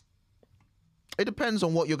 it depends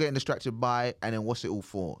on what you're getting distracted by, and then what's it all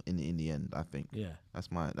for in the end. I think. Yeah.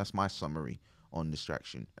 That's my summary on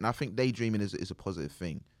distraction, and I think daydreaming is a positive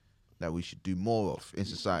thing that we should do more of in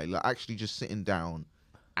society. Like actually just sitting down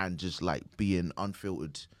and just like being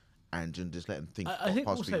unfiltered and just letting things I think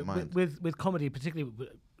pass also through your mind. with comedy, particularly,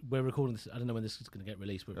 we're recording this. I don't know when this is going to get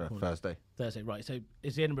released. We're recording Thursday. right? So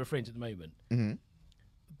it's the Edinburgh Fringe at the moment. Mhm.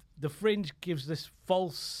 The Fringe gives this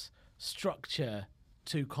false structure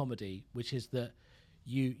to comedy, which is that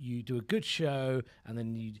you do a good show and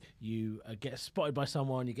then you get spotted by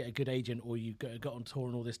someone, you get a good agent, or you go on tour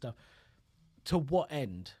and all this stuff. To what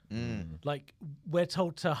end? Like, we're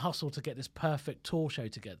told to hustle to get this perfect tour show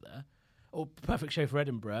together, or perfect show for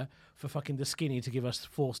Edinburgh, for fucking The Skinny to give us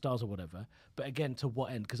 4 stars or whatever. But again, to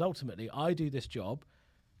what end? Because ultimately, I do this job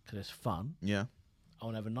because it's fun. Yeah. I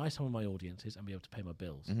want to have a nice time with my audiences and be able to pay my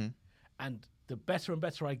bills. And the better and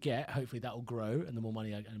better I get, hopefully that will grow, and the more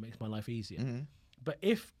money and it makes my life easier. But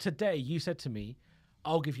if today you said to me,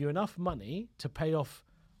 I'll give you enough money to pay off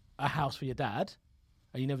a house for your dad,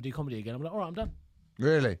 and you never do comedy again, I'm like, all right, I'm done.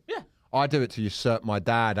 Really? Yeah. I do it to usurp my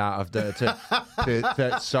dad out of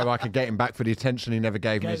so I could get him back for the attention he never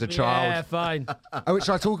gave me as a child. Yeah, fine. Which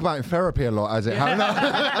I talk about in therapy a lot, as it happens.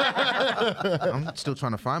 I'm still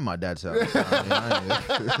trying to find my dad's house.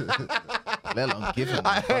 Let alone give him.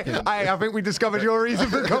 I think we discovered your reason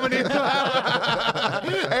for comedy as well.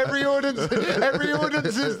 every audience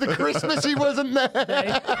is the Christmas he wasn't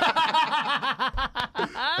there.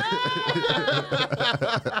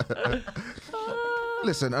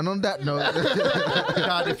 Listen, and on that note,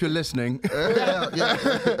 Dad, if you're listening, I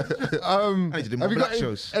need to do more black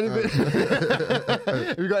shows. Have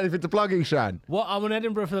you got anything to plug, Eshaan? Well, I'm in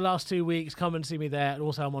Edinburgh for the last 2 weeks. Come and see me there. And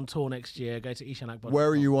also, I'm on tour next year. Go to Eshaan Akbar. Where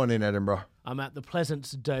are you on in Edinburgh? I'm at the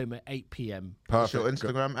Pleasance Dome at 8 p.m. What's your Perfect.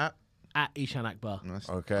 Instagram at? at Eshaan Akbar.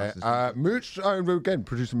 Okay. Mooch, again,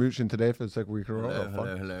 producer Mooch in today for the second week in a row. hello,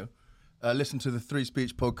 hello, hello. Listen to the Three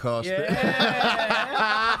Speech podcast.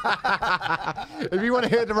 If you want to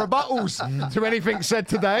hear the rebuttals to anything said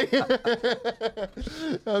today.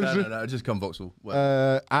 No, just come Vauxhall.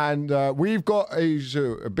 Well, And we've got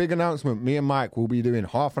a big announcement. Me and Mike will be doing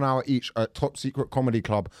half an hour each at Top Secret Comedy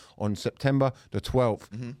Club on September the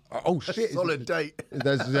 12th. Oh, shit. solid date.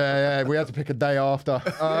 There's, we had to pick a day after.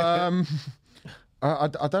 I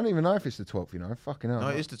don't even know if it's the 12th, you know. Fucking hell. No,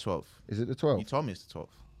 it is the 12th. Is it the You 12th? told me it's the 12th.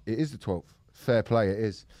 It is the 12th. Fair play, it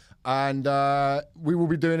is. And we will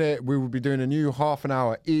be doing it. We will be doing a new half an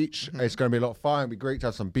hour each. It's going to be a lot of fun. It'll be great to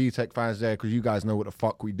have some B-Tech fans there because you guys know what the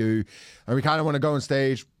fuck we do. And we kind of want to go on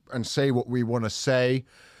stage and say what we want to say.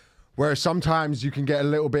 Whereas sometimes you can get a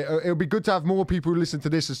little bit... It'll be good to have more people who listen to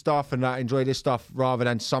this and stuff and that enjoy this stuff rather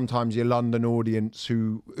than sometimes your London audience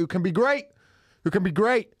who can be great.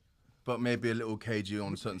 But maybe a little cagey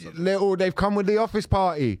on certain subjects. They've come with the office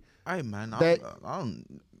party. Hey, man, I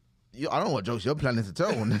don't... I don't know what jokes you're planning to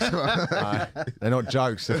tell on this one. They're not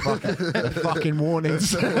jokes. They're fucking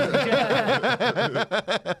warnings.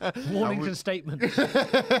 Warnings and statements.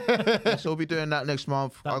 So we'll be doing that next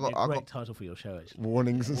month. That'd be a great title for your show, actually.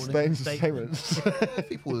 Warnings and statements. If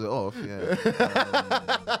he pulls it off, yeah.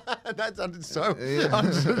 That sounded so. Yeah.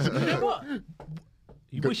 You know what?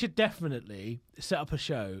 We should definitely set up a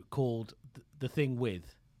show called The Thing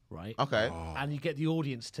With, right? Okay. And you get the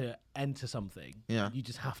audience to enter something. Yeah. You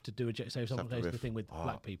just have to do a joke. So if someone goes to The Thing With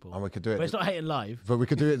black people. And we could do it. But it's not hating live. But we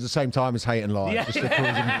could do it at the same time as Hating Live, Yeah. just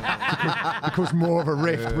to cause more of a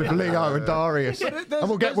rift with Leo and Darius. And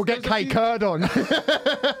we'll get Kate Kurd on.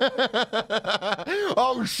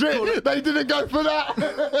 Oh shit! They didn't go for that.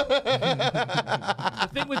 The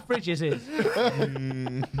thing with fridges is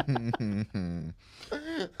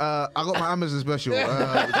I got my Amazon special.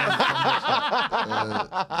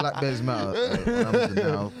 Black Bears Matter on Amazon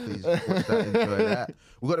now. Please watch that, enjoy that.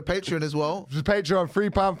 We've got a Patreon as well. Just Patreon,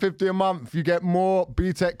 £3.50 a month. You get more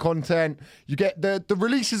BTEC content. You get the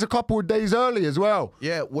releases a couple of days early as well.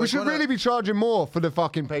 Yeah, we should really be charging more for the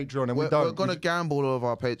fucking Patreon, and we don't. We're gonna gamble all of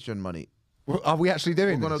our Patreon money. Are we actually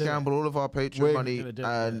doing We're this? gonna gamble all of our Patreon money,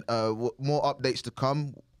 and more updates to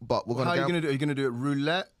come. But we're gonna. How are you gonna do it? Are you gonna do it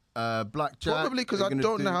roulette? Blackjack? Probably because I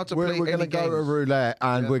don't know how to play We're going to go to roulette,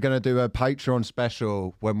 and we're going to do a Patreon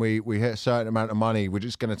special when we hit a certain amount of money. We're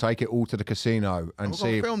just going to take it all to the casino and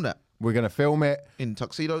see. We're film that. We're going to film it in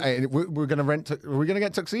tuxedos. We're going to rent. Are we going to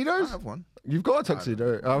get tuxedos? I have one. You've got a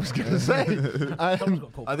tuxedo. I was going to say. I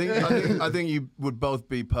think you would both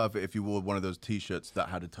be perfect if you wore one of those T-shirts that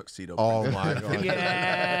had a tuxedo. Oh my god!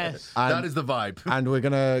 yes, that is the vibe. And we're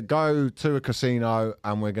gonna go to a casino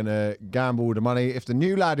and we're gonna gamble the money. If the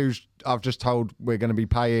new lad who's I've just told we're gonna be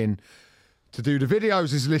paying to do the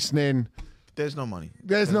videos is listening. There's no money.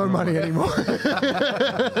 There's no money anymore.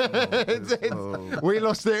 We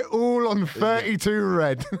lost it all on 32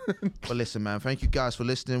 red. But listen, man, thank you guys for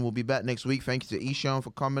listening. We'll be back next week. Thank you to Eshaan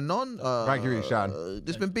for coming on. Thank you, Eshaan.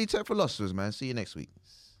 This has been BTEC Philosophers, man. See you next week.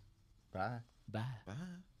 Bye. bye.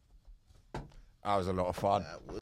 That was a lot of fun.